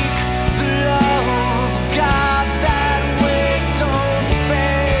forsake the love of God that way don't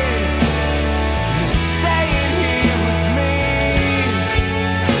fade? You're staying here with me.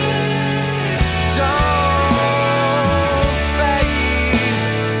 Don't fade.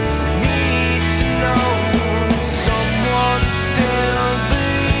 Need to know that someone still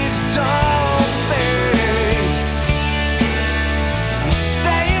believes. Don't fade. You're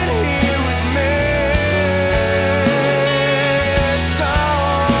staying here with me.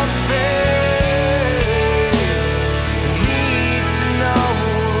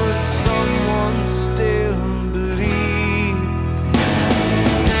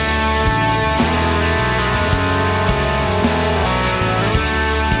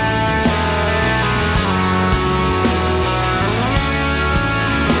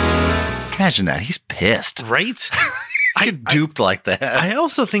 Imagine that. He's pissed. Right? I get duped like that. I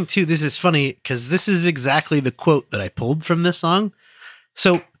also think, too, this is funny because this is exactly the quote that I pulled from this song.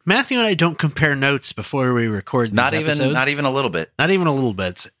 So Matthew and I don't compare notes before we record these episodes. Not even a little bit. Not even a little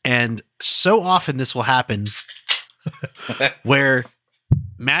bit. And so often this will happen where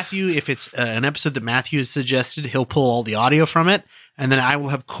Matthew, if it's an episode that Matthew has suggested, he'll pull all the audio from it. And then I will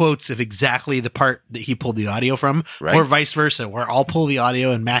have quotes of exactly the part that he pulled the audio from, right. Or vice versa, where I'll pull the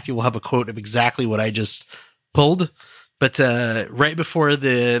audio and Matthew will have a quote of exactly what I just pulled. But right before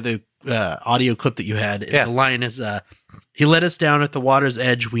the audio clip that you had, the line is, he led us down at the water's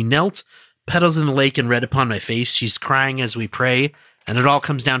edge. We knelt, petals in the lake and red upon my face. She's crying as we pray, and it all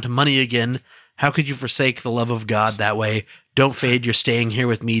comes down to money again. How could you forsake the love of God that way? Don't fade. You're staying here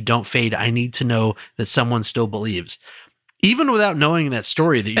with me. Don't fade. I need to know that someone still believes. Even without knowing that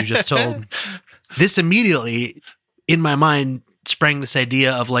story that you just told, this immediately in my mind sprang this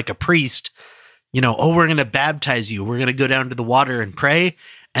idea of like a priest, we're going to baptize you. We're going to go down to the water and pray.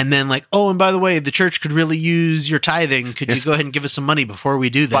 And then like, oh, and by the way, the church could really use your tithing. Could you go ahead and give us some money before we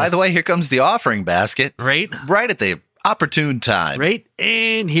do this? By the way, here comes the offering basket. Right? Right at the opportune time. Right?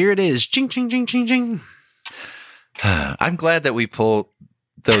 And here it is. Ching, ching, ching, ching, ching. I'm glad that we pull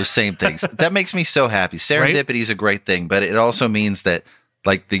those same things. That makes me so happy. Serendipity is a great thing, but it also means that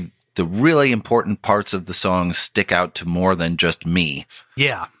like the really important parts of the song stick out to more than just me.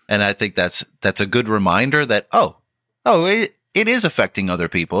 Yeah. And I think that's a good reminder that, it is affecting other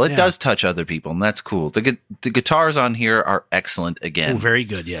people. It does touch other people, and that's cool. The guitars on here are excellent again. Oh, very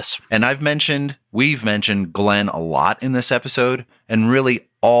good, yes. And we've mentioned Glenn a lot in this episode, and really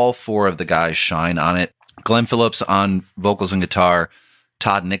all four of the guys shine on it. Glenn Phillips on vocals and guitar,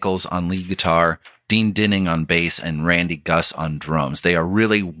 Todd Nichols on lead guitar, Dean Dinning on bass, and Randy Gus on drums. They are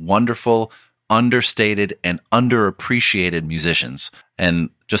really wonderful, understated, and underappreciated musicians.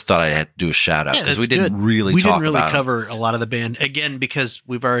 And just thought I had to do a shout out because we didn't really cover a lot of the band again because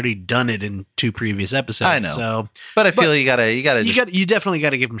we've already done it in 2 previous episodes. I know, so but I feel you definitely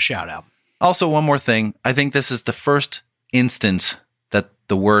got to give them a shout out. Also, one more thing, I think this is the first instance that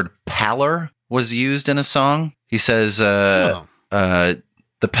the word pallor was used in a song. He says, "The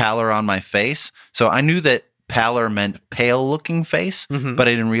pallor on my face." So I knew that pallor meant pale-looking face, but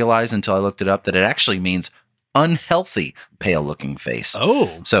I didn't realize until I looked it up that it actually means unhealthy, pale-looking face.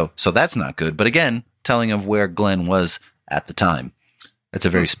 Oh. So that's not good. But again, telling of where Glenn was at the time. That's a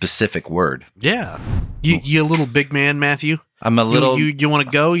very specific word. Yeah. You little big man, Matthew? I'm a little... You want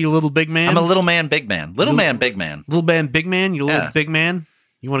to go, you little big man? I'm a little man, big man. Little man, big man. Little man, big man? You little big man?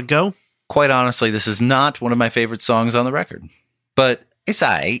 You want to go? Quite honestly, this is not one of my favorite songs on the record. But it's all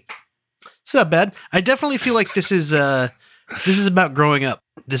right. It's not bad. I definitely feel like this is about growing up.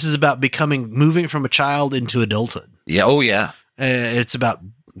 This is about moving from a child into adulthood. Yeah. Oh, yeah. It's about,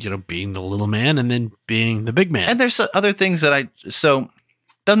 being the little man and then being the big man. And there's other things that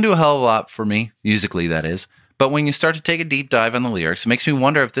doesn't do a hell of a lot for me, musically, that is. But when you start to take a deep dive on the lyrics, it makes me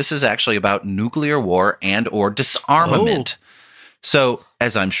wonder if this is actually about nuclear war and or disarmament. Oh. So,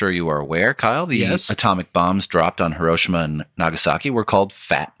 as I'm sure you are aware, Kyle, the atomic bombs dropped on Hiroshima and Nagasaki were called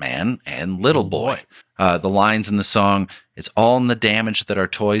Fat Man and Little Boy. The lines in the song, it's all in the damage that our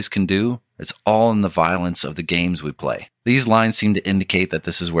toys can do. It's all in the violence of the games we play. These lines seem to indicate that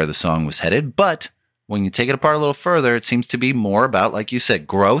this is where the song was headed, but when you take it apart a little further, it seems to be more about, like you said,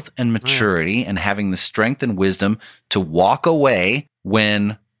 growth and maturity and having the strength and wisdom to walk away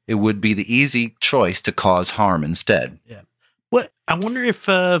when it would be the easy choice to cause harm instead. Yeah. I wonder if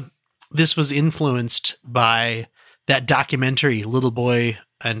this was influenced by that documentary, Little Boy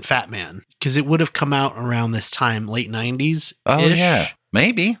and Fat Man, because it would have come out around this time, late 90s. Oh, yeah.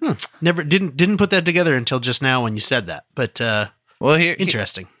 Maybe. Never didn't put that together until just now when you said that. But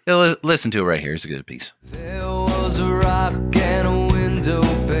interesting. Listen to it right here. It's a good piece. There was a rock and a window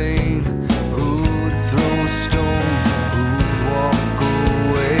pane. Who'd throw stones? Who'd walk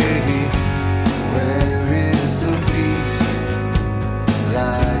away? Where is the beast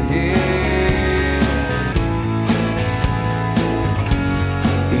lying?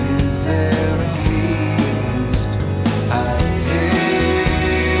 Is there a beast hiding?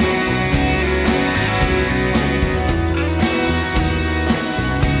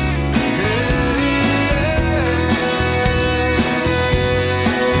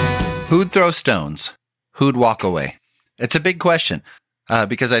 Who'd throw stones? Who'd walk away? It's a big question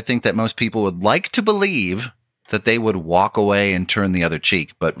because I think that most people would like to believe that they would walk away and turn the other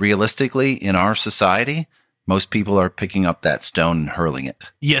cheek. But realistically, in our society, most people are picking up that stone and hurling it.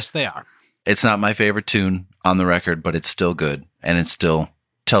 Yes, they are. It's not my favorite tune on the record, but it's still good. And it still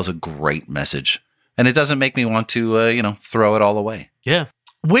tells a great message. And it doesn't make me want to, throw it all away. Yeah.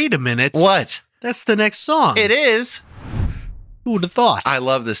 Wait a minute. What? That's the next song. It is. Who would have thought? I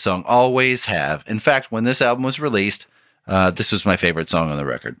love this song. Always have. In fact, when this album was released, This was my favorite song on the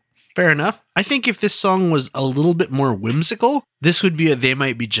record. Fair enough. I think if this song was a little bit more whimsical, this would be a They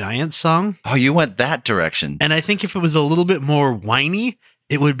Might Be Giants song. Oh, you went that direction. And I think if it was a little bit more whiny,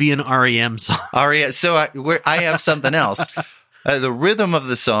 it would be an REM song. REM. So I have something else. The rhythm of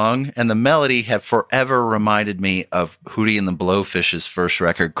the song and the melody have forever reminded me of Hootie and the Blowfish's first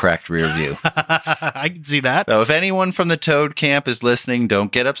record, Cracked Rear View. I can see that. So if anyone from the Toad camp is listening,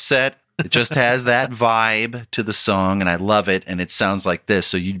 don't get upset. It just has that vibe to the song, and I love it, and it sounds like this,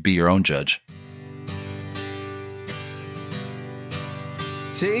 so you'd be your own judge.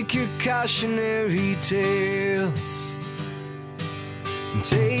 Take your cautionary tales and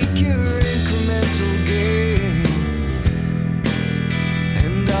take your incremental gain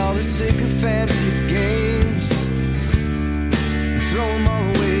and all the sycophantic games and throw them all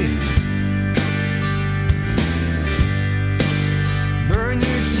away. Burn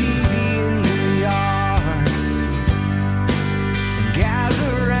your TV in your yard and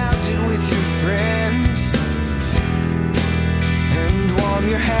gather around it with your friends and warm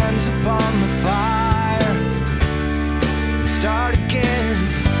your hands upon the fire and start again.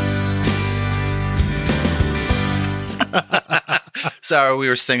 Sorry, we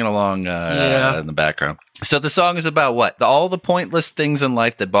were singing along in the background. So the song is about what? All the pointless things in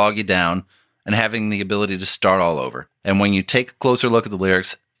life that bog you down and having the ability to start all over. And when you take a closer look at the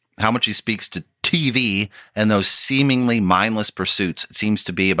lyrics, how much he speaks to TV and those seemingly mindless pursuits, it seems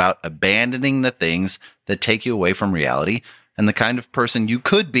to be about abandoning the things that take you away from reality and the kind of person you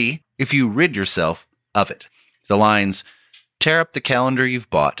could be if you rid yourself of it. The lines, tear up the calendar you've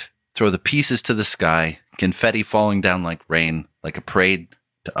bought, throw the pieces to the sky, confetti falling down like rain, like a parade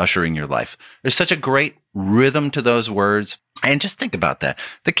to usher in your life. There's such a great rhythm to those words. And just think about that.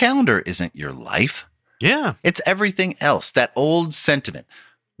 The calendar isn't your life. Yeah. It's everything else. That old sentiment.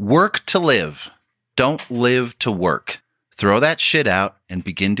 Work to live. Don't live to work. Throw that shit out and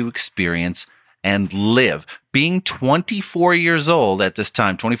begin to experience and live. Being 24 years old at this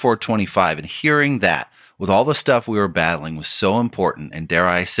time, 24, 25, and hearing that with all the stuff we were battling was so important and, dare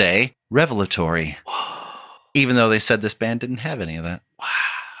I say, revelatory. Whoa. Even though they said this band didn't have any of that. Wow.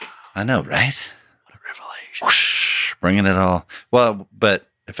 I know, right? What a revelation. Whoosh, bringing it all. Well, but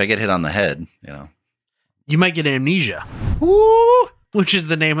if I get hit on the head, you might get amnesia. Woo! Which is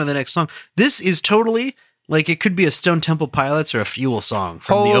the name of the next song. This is totally like it could be a Stone Temple Pilots or a Fuel song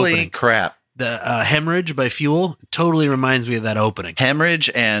from the opening. Holy crap. The Hemorrhage by Fuel totally reminds me of that opening. Hemorrhage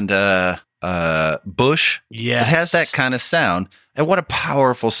and Bush. Yes. It has that kind of sound. And what a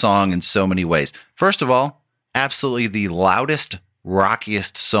powerful song in so many ways. First of all, absolutely the loudest,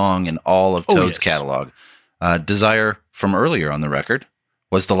 rockiest song in all of Toad's catalog. Desire from earlier on the record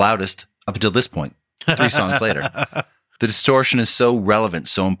was the loudest up until this point, 3 songs later. The distortion is so relevant,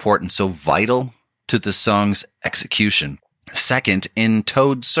 so important, so vital to the song's execution. Second, in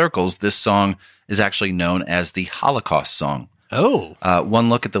Toad circles, this song is actually known as the Holocaust song. Oh. One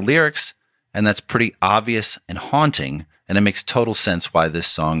look at the lyrics, and that's pretty obvious and haunting, and it makes total sense why this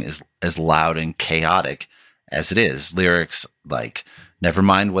song is as loud and chaotic as it is. Lyrics like, never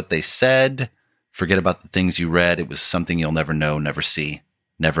mind what they said, forget about the things you read, it was something you'll never know, never see,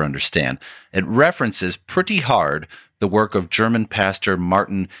 never understand. It references pretty hard the work of German pastor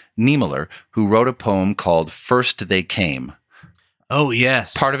Martin Niemöller, who wrote a poem called First They Came. Oh,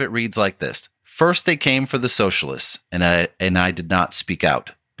 yes. Part of it reads like this. First they came for the socialists, and I did not speak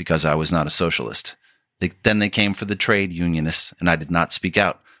out because I was not a socialist. Then they came for the trade unionists, and I did not speak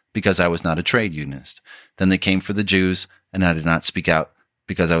out because I was not a trade unionist. Then they came for the Jews, and I did not speak out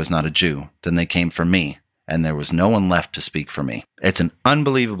because I was not a Jew. Then they came for me, and there was no one left to speak for me. It's an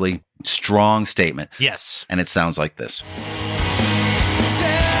unbelievably strong statement. Yes. And it sounds like this.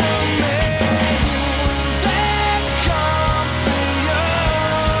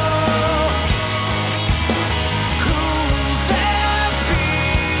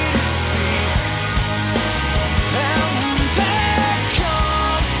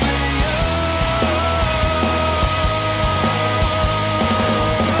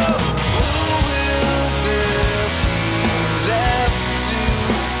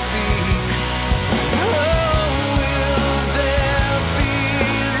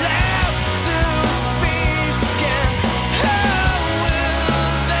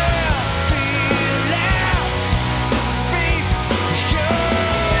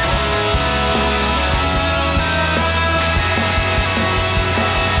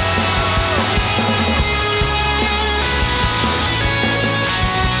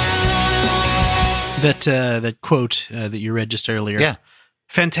 That quote that you read just earlier. Yeah.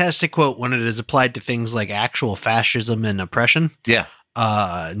 Fantastic quote when it is applied to things like actual fascism and oppression. Yeah.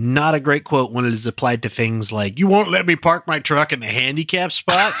 Not a great quote when it is applied to things like, you won't let me park my truck in the handicap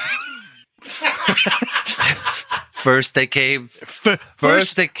spot. First they came for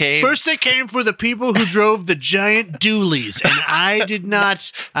the people who drove the giant dualies, and I did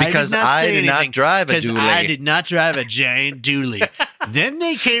not. Because I did not drive a dually. I did not drive a giant dually. Then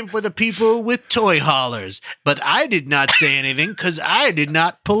they came for the people with toy haulers, but I did not say anything because I did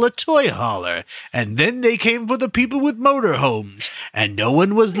not pull a toy hauler. And then they came for the people with motorhomes, and no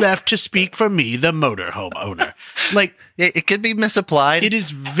one was left to speak for me, the motorhome owner. Like, it could be misapplied. It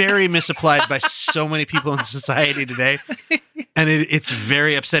is very misapplied by so many people in society today, and it's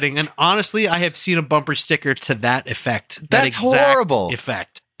very upsetting. And honestly, I have seen a bumper sticker to that effect. That's horrible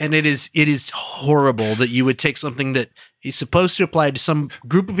effect, and it is horrible that you would take something that is supposed to apply to some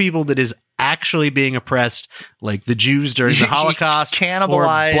group of people that is actually being oppressed, like the Jews during the Holocaust, or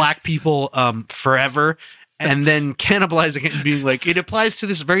black people forever. And then cannibalizing it and being like, it applies to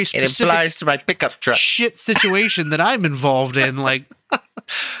this very specific... It applies to my pickup truck. ...shit situation that I'm involved in. Like,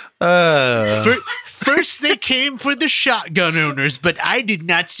 first they came for the shotgun owners, but I did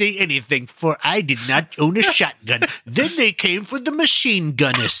not say anything, for I did not own a shotgun. Then they came for the machine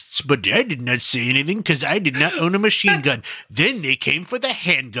gunnists, but I did not say anything because I did not own a machine gun. Then they came for the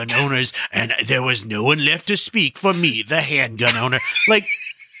handgun owners, and there was no one left to speak for me, the handgun owner. Like...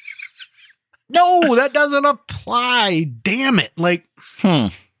 No, that doesn't apply. Damn it. Like,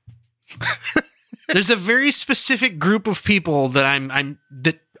 there's a very specific group of people that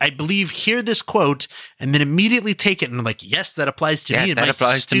I believe hear this quote and then immediately take it and I'm like, yes, that applies to me. That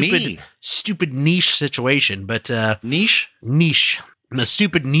applies to me. Stupid niche situation, but niche, the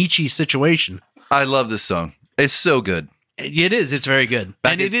stupid Nietzsche situation. I love this song. It's so good. It is. It's very good,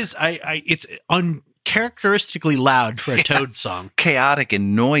 it's uncharacteristically loud for a Toad song. Chaotic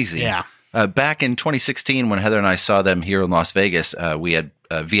and noisy. Yeah. Back in 2016, when Heather and I saw them here in Las Vegas, we had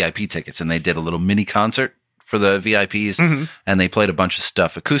VIP tickets, and they did a little mini concert for the VIPs, and they played a bunch of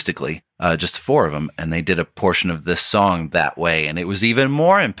stuff acoustically, just 4 of them, and they did a portion of this song that way, and it was even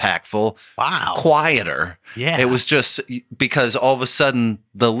more impactful, quieter. Yeah. It was just because all of a sudden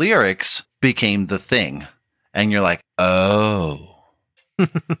the lyrics became the thing, and you're like, oh,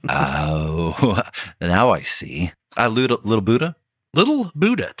 now I see. Little Buddha? Little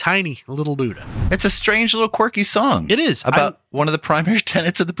Buddha, tiny little Buddha. It's a strange little quirky song. It is. About one of the primary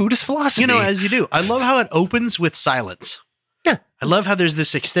tenets of the Buddhist philosophy. You know, as you do. I love how it opens with silence. Yeah. I love how there's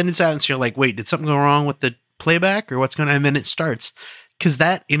this extended silence. You're like, wait, did something go wrong with the playback or what's going on? And then it starts. Because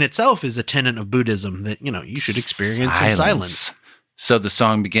that in itself is a tenet of Buddhism that, you should experience some silence. So the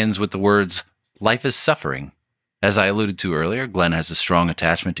song begins with the words, life is suffering. As I alluded to earlier, Glenn has a strong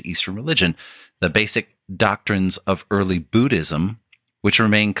attachment to Eastern religion. The basic doctrines of early Buddhism, which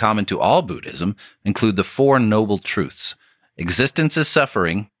remain common to all Buddhism, include the 4 noble truths. Existence is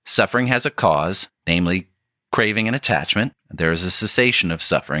suffering. Suffering has a cause, namely craving and attachment. There is a cessation of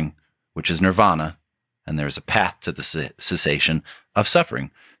suffering, which is nirvana, and there is a path to the cessation of suffering.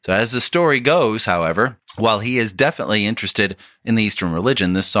 So as the story goes, however, while he is definitely interested in the Eastern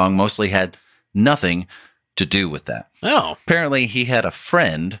religion, this song mostly had nothing to do with that. Oh. Apparently he had a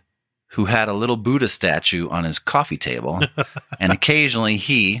friend who had a little Buddha statue on his coffee table, and occasionally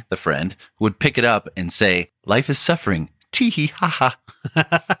he, the friend, would pick it up and say, life is suffering, tee-hee, ha-ha.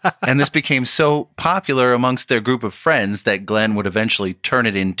 And this became so popular amongst their group of friends that Glenn would eventually turn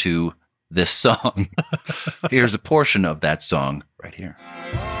it into this song. Here's a portion of that song right here.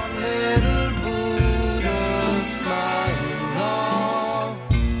 Little Buddha smile on.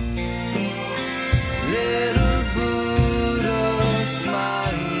 Little Buddha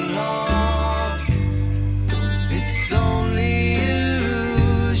smile on. It's only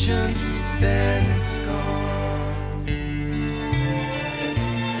illusion, then it's gone.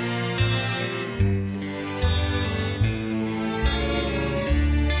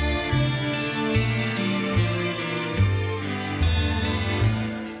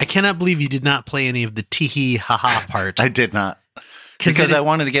 I cannot believe you did not play any of the tee-hee, ha-ha part. I did not. Because I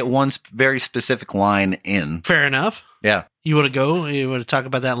wanted to get one very specific line in. Fair enough. Yeah. You want to go? You want to talk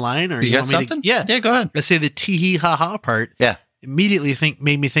about that line? Or you got want me something? Yeah, go ahead. Let's say the tee-hee, ha-ha part. Yeah. Immediately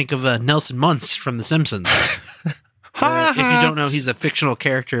made me think of Nelson Muntz from The Simpsons. If you don't know, he's a fictional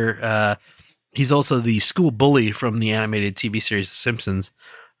character. He's also the school bully from the animated TV series The Simpsons.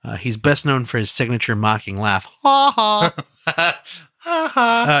 He's best known for his signature mocking laugh. Ha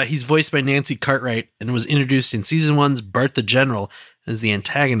ha. He's voiced by Nancy Cartwright and was introduced in season 1's Bart the General as the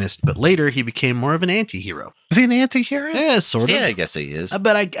antagonist, but later he became more of an anti-hero. Is he an anti-hero? Yeah, sort of. Yeah, I guess he is.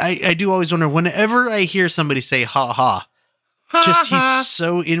 But I do always wonder, whenever I hear somebody say ha ha, just he's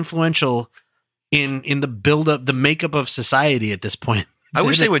so influential in the build-up, the makeup of society at this point. I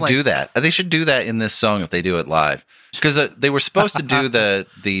wish they would do that. They should do that in this song if they do it live. Because they were supposed to do the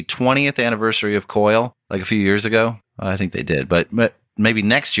 20th anniversary of Coil like a few years ago. I think they did. But maybe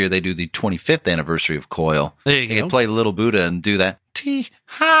next year they do the 25th anniversary of Coil. There you they go. Can play Little Buddha and do that.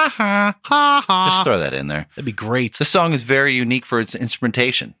 Ha ha ha ha. Just throw that in there. That'd be great. The song is very unique for its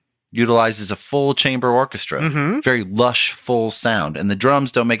instrumentation. Utilizes a full chamber orchestra. Very lush, full sound. And the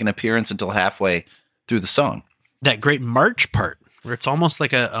drums don't make an appearance until halfway through the song. That great march part where it's almost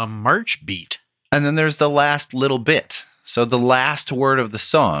like a march beat. And then there's the last little bit. So the last word of the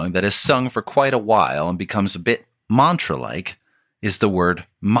song that is sung for quite a while and becomes a bit mantra-like is the word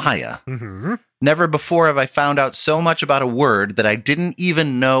Maya. Never before have I found out so much about a word that I didn't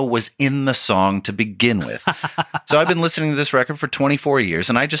even know was in the song to begin with. So I've been listening to this record for 24 years,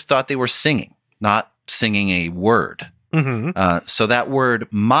 and I just thought they were singing, not singing a word. So that word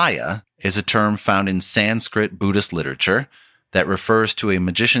Maya is a term found in Sanskrit Buddhist literature that refers to a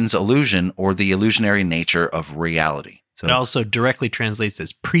magician's illusion or the illusionary nature of reality. So it also directly translates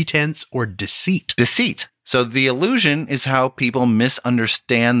as pretense or deceit. Deceit. So the illusion is how people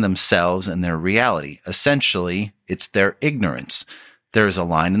misunderstand themselves and their reality. Essentially, it's their ignorance. There is a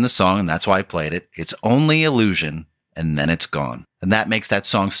line in the song, and that's why I played it. It's only illusion, and then it's gone. And that makes that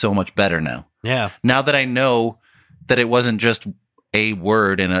song so much better now. Yeah. Now that I know that it wasn't just a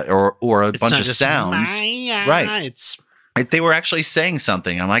word and or a bunch of sounds. Right. They were actually saying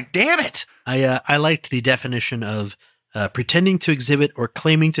something. I'm like, damn it. I liked the definition of pretending to exhibit or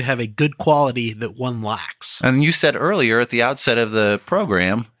claiming to have a good quality that one lacks. And you said earlier at the outset of the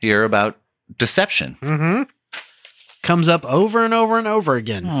program here about deception. Comes up over and over and over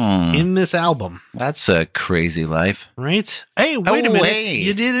again in this album. That's a crazy life. Right? Hey, wait a minute. Hey.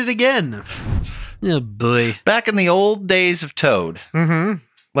 You did it again. Oh, boy. Back in the old days of Toad,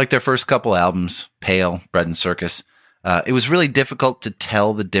 like their first couple albums, Pale, Bread and Circus, it was really difficult to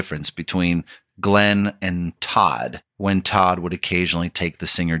tell the difference between Glenn and Todd when Todd would occasionally take the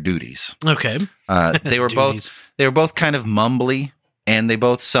singer duties. Okay. They were both kind of mumbly, and they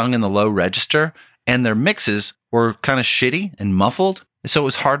both sung in the low register, and their mixes were kind of shitty and muffled, so it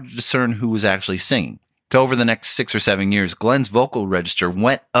was hard to discern who was actually singing. So over the next 6 or 7 years, Glenn's vocal register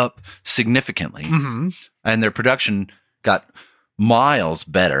went up significantly, and their production got miles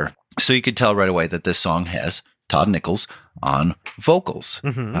better. So you could tell right away that this song has Todd Nichols on vocals.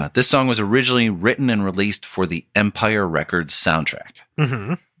 This song was originally written and released for the Empire Records soundtrack.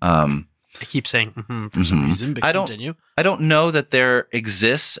 I keep saying for some reason, but continue. I don't know that there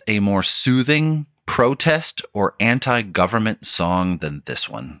exists a more soothing protest or anti-government song than this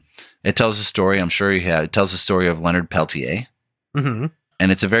one. It tells a story, I'm sure you have. It tells the story of Leonard Peltier. And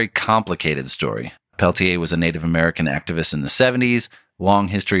it's a very complicated story. Peltier was a Native American activist in the 70s, long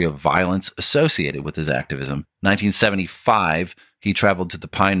history of violence associated with his activism. 1975, he traveled to the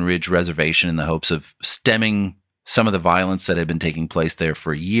Pine Ridge Reservation in the hopes of stemming some of the violence that had been taking place there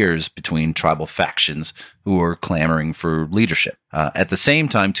for years between tribal factions who were clamoring for leadership. At the same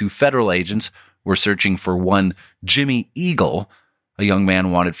time, 2 federal agents were searching for one Jimmy Eagle, a young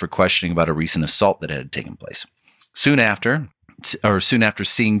man wanted for questioning about a recent assault that had taken place. Soon after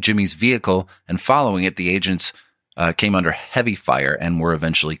seeing Jimmy's vehicle and following it, the agents came under heavy fire and were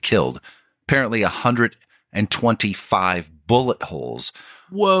eventually killed. Apparently 125 bullet holes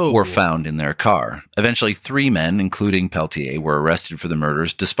were found in their car. Eventually 3 men, including Peltier, were arrested for the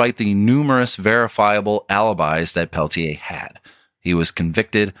murders, despite the numerous verifiable alibis that Peltier had. He was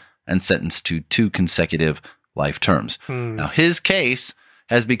convicted and sentenced to 2 consecutive life terms. Now, his case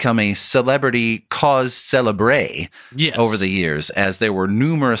has become a celebrity cause célèbre over the years, as there were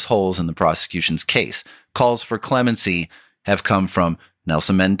numerous holes in the prosecution's case. Calls for clemency have come from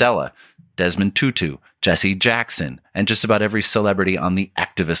Nelson Mandela, Desmond Tutu, Jesse Jackson, and just about every celebrity on the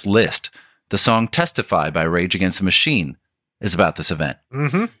activist list. The song Testify by Rage Against the Machine is about this event.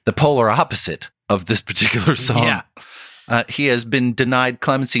 The polar opposite of this particular song. He has been denied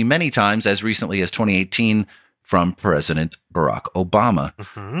clemency many times, as recently as 2018 from President Barack Obama.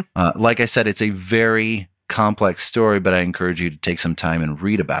 Like I said, it's a very complex story, but I encourage you to take some time and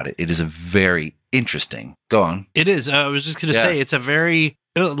read about it. It is a very interesting. Go on. It is. I was just going to say, it's a very,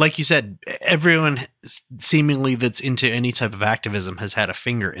 like you said, everyone seemingly that's into any type of activism has had a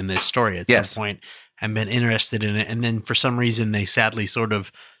finger in this story at some point and been interested in it. And then for some reason, they sadly sort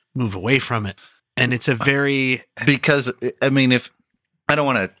of move away from it. And it's a very... Because, I mean, if I don't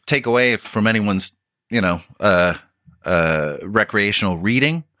want to take away from anyone's, recreational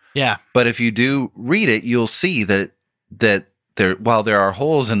reading. Yeah. But if you do read it, you'll see that there, while there are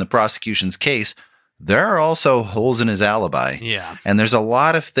holes in the prosecution's case, there are also holes in his alibi. Yeah. And there's a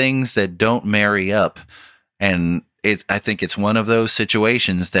lot of things that don't marry up. And I think it's one of those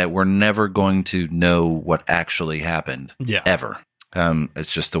situations that we're never going to know what actually happened. Yeah. Ever.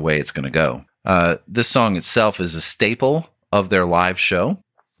 It's just the way it's going to go. This song itself is a staple of their live show.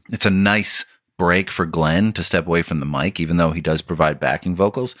 It's a nice break for Glenn to step away from the mic, even though he does provide backing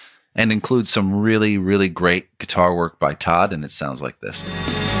vocals, and includes some really, really great guitar work by Todd, and it sounds like this.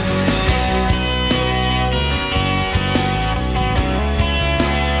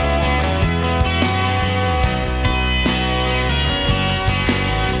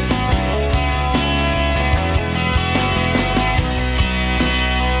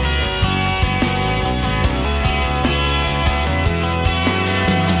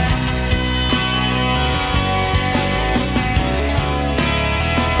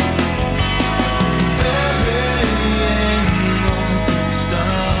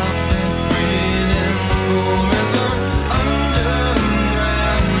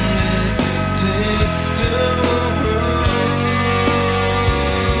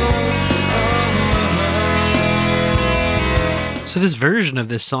 So this version of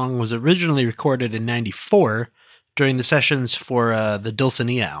this song was originally recorded in '94 during the sessions for the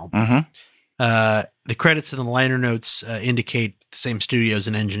Dulcinea album. Mm-hmm. The credits in the liner notes indicate the same studios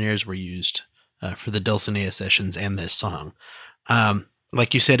and engineers were used for the Dulcinea sessions and this song.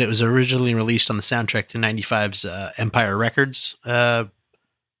 Like you said, it was originally released on the soundtrack to 95's Empire Records. The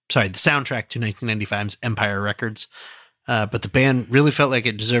soundtrack to 1995's Empire Records. But the band really felt like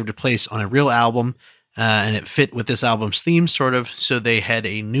it deserved a place on a real album. And it fit with this album's theme, sort of. So they had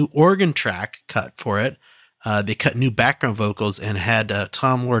a new organ track cut for it. They cut new background vocals and had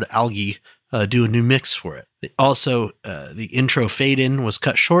Tom Lord Alge do a new mix for it. Also, the intro fade in was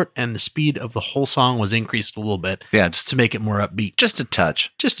cut short, and the speed of the whole song was increased a little bit. Yeah, just to make it more upbeat. Just a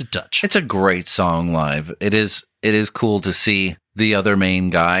touch. Just a touch. It's a great song live. It is cool to see the other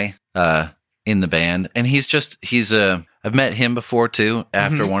main guy in the band, and I've met him before too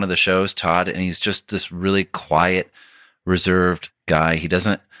after one of the shows, Todd, and he's just this really quiet, reserved guy. He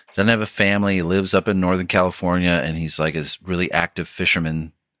doesn't have a family. He lives up in Northern California, and he's like this really active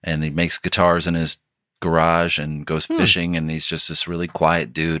fisherman, and he makes guitars in his garage and goes fishing, and he's just this really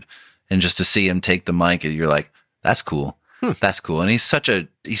quiet dude. And just to see him take the mic, you're like, that's cool. That's cool. And he's such a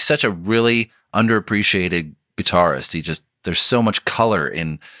really underappreciated guitarist. There's so much color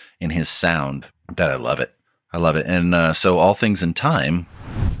in his sound that I love it. And so All Things in Time,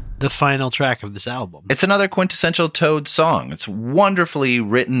 the final track of this album. It's another quintessential Toad song. It's wonderfully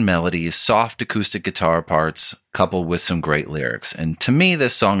written melodies, soft acoustic guitar parts, coupled with some great lyrics. And to me,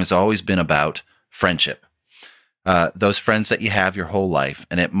 this song has always been about friendship. Those friends that you have your whole life.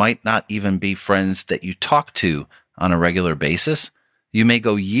 And it might not even be friends that you talk to on a regular basis. You may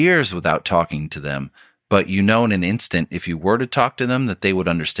go years without talking to them, but you know in an instant, if you were to talk to them, that they would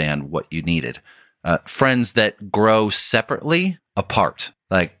understand what you needed. Friends that grow separately, apart.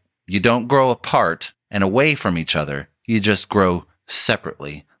 Like, you don't grow apart and away from each other. You just grow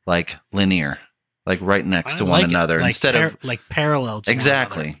separately, like linear, like right next to one another. Like instead of like parallel to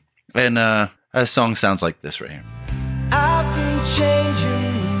exactly. And a song sounds like this right here. I've been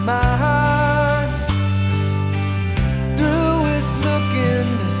changing my mind through with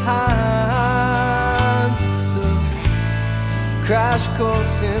looking behind. So crash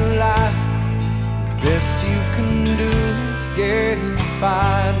course in life. Best you can do is get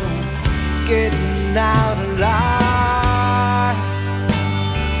by, no getting out alive.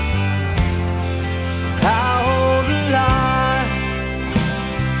 How hold a line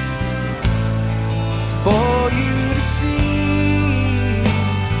for you to see.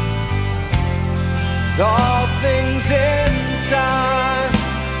 All things in time,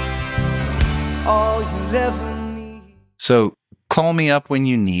 all you'll ever need. So, call me up when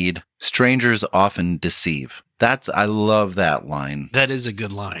you need. Strangers often deceive. I love that line. That is a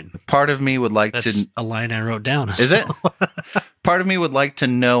good line. Part of me would like That's a line I wrote down. Is it? Part of me would like to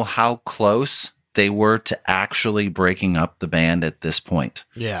know how close they were to actually breaking up the band at this point.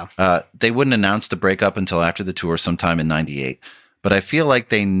 Yeah. They wouldn't announce the breakup until after the tour sometime in 98. But I feel like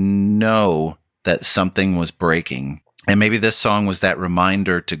they know that something was breaking. And maybe this song was that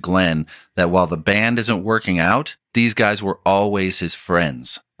reminder to Glenn that while the band isn't working out, these guys were always his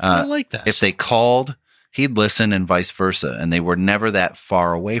friends. I like that. If they called, he'd listen and vice versa, and they were never that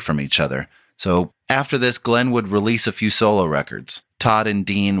far away from each other. So after this, Glenn would release a few solo records. Todd and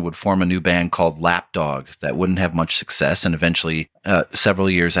Dean would form a new band called Lapdog that wouldn't have much success, and eventually,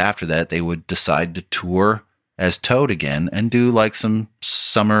 several years after that, they would decide to tour as Toad again and do like some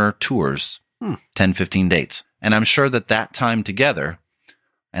summer tours, 10, 15 dates. And I'm sure that time together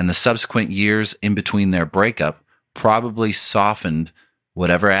and the subsequent years in between their breakup probably softened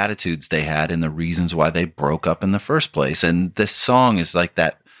whatever attitudes they had and the reasons why they broke up in the first place. And this song is like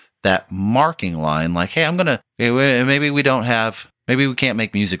that marking line, like, hey, maybe we can't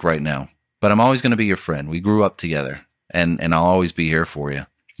make music right now, but I'm always going to be your friend. We grew up together, and I'll always be here for you.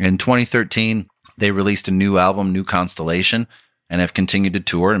 In 2013, they released a new album, New Constellation, and have continued to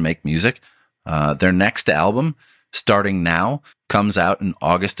tour and make music. Their next album, Starting Now, comes out in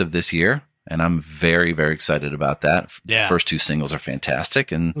August of this year, and I'm very, very excited about that. Yeah. The first 2 singles are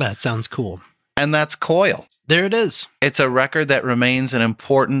fantastic. And that sounds cool. And that's Coil. There it is. It's a record that remains an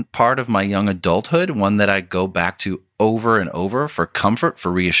important part of my young adulthood, one that I go back to over and over for comfort,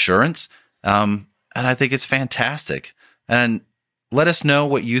 for reassurance. And I think it's fantastic. And let us know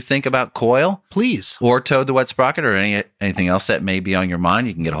what you think about Coil. Please. Or Toad the Wet Sprocket, or anything else that may be on your mind.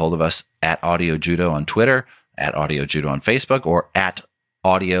 You can get a hold of us at Audio Judo on Twitter, at Audio Judo on Facebook, or at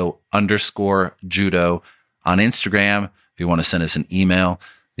audio_judo on Instagram. If you want to send us an email,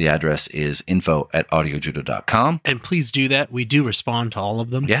 the address is info@audiojudo.com. And please do that. We do respond to all of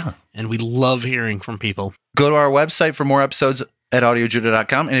them. Yeah. And we love hearing from people. Go to our website for more episodes at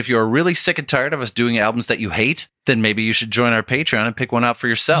audiojudo.com. And if you're really sick and tired of us doing albums that you hate, then maybe you should join our Patreon and pick one out for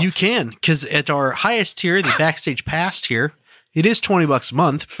yourself. You can, because at our highest tier, the Backstage Pass tier, it is $20 a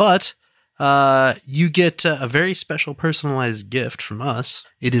month, but you get a very special personalized gift from us.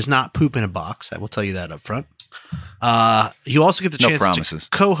 It is not poop in a box. I will tell you that up front. You also get the chance to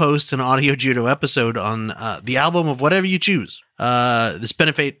co-host an Audio Judo episode on the album of whatever you choose. This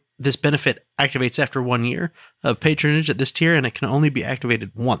benefit activates after 1 year of patronage at this tier, and it can only be activated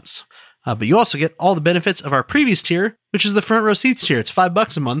once. But you also get all the benefits of our previous tier, which is the Front Row Seats tier. It's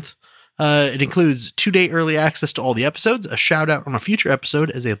 $5 a month. It includes 2-day early access to all the episodes, a shout out on a future episode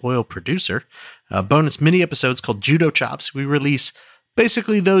as a loyal producer, bonus mini episodes called Judo Chops. We release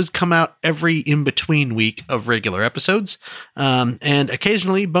basically those come out every in-between week of regular episodes, and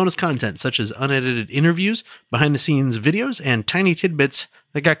occasionally bonus content such as unedited interviews, behind-the-scenes videos, and tiny tidbits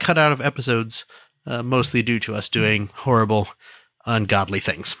that got cut out of episodes, mostly due to us doing horrible, ungodly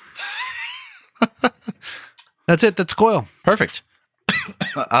things. That's it. That's Coil. Perfect.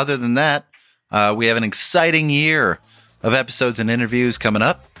 Other than that, we have an exciting year of episodes and interviews coming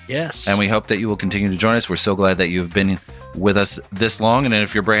up. Yes. And we hope that you will continue to join us. We're so glad that you've been with us this long. And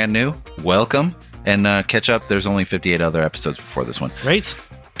if you're brand new, welcome. And catch up. There's only 58 other episodes before this one. Great.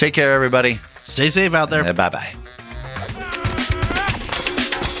 Take care, everybody. Stay safe out there. Bye-bye.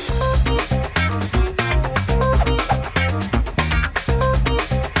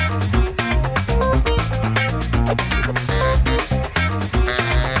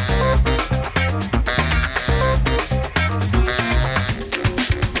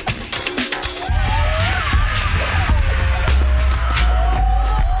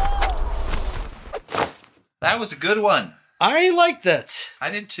 That was a good one. I liked that. I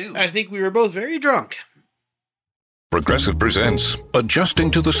did too. I think we were both very drunk. Progressive presents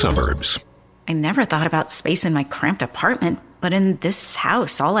Adjusting to the Suburbs. I never thought about space in my cramped apartment, but in this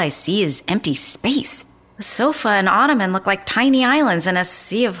house, all I see is empty space. The sofa and ottoman look like tiny islands in a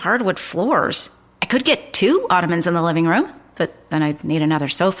sea of hardwood floors. I could get 2 ottomans in the living room, but then I'd need another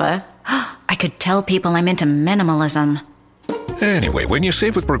sofa. I could tell people I'm into minimalism. Anyway, when you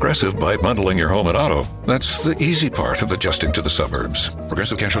save with Progressive by bundling your home and auto, that's the easy part of adjusting to the suburbs.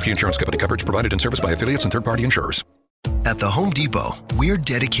 Progressive Casualty Insurance Company. Coverage provided in service by affiliates and third-party insurers. At the Home Depot, we're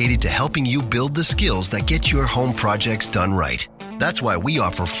dedicated to helping you build the skills that get your home projects done right. That's why we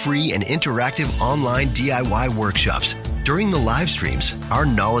offer free and interactive online DIY workshops. During the live streams, our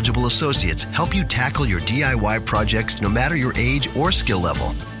knowledgeable associates help you tackle your DIY projects no matter your age or skill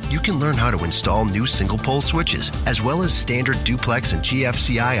level. You can learn how to install new single-pole switches, as well as standard duplex and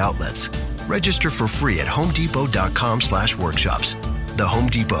GFCI outlets. Register for free at homedepot.com/workshops. The Home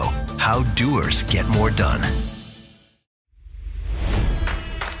Depot, how doers get more done.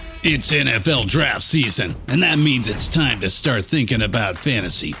 It's NFL draft season, and that means it's time to start thinking about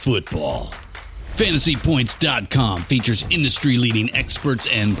fantasy football. FantasyPoints.com features industry-leading experts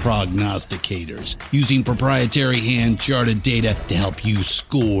and prognosticators using proprietary hand-charted data to help you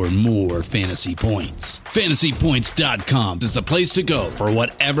score more fantasy points. FantasyPoints.com is the place to go for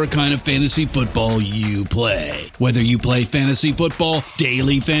whatever kind of fantasy football you play. Whether you play fantasy football,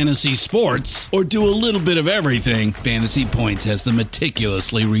 daily fantasy sports, or do a little bit of everything, Fantasy Points has the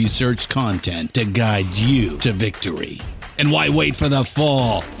meticulously researched content to guide you to victory. And why wait for the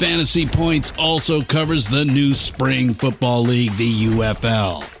fall? Fantasy Points also covers the new spring football league, the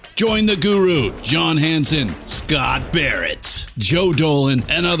UFL. Join the guru, John Hansen, Scott Barrett, Joe Dolan,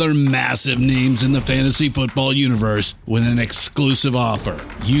 and other massive names in the fantasy football universe with an exclusive offer.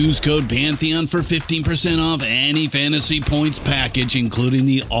 Use code Pantheon for 15% off any Fantasy Points package, including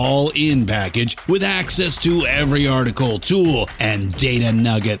the all-in package with access to every article, tool, and data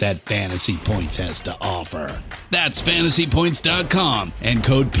nugget that Fantasy Points has to offer. That's fantasypoints.com and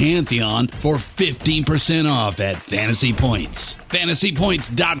code Pantheon for 15% off at Fantasy Points.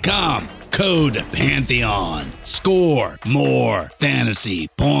 Fantasypoints.com, code Pantheon. Score more fantasy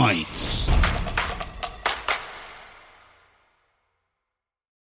points.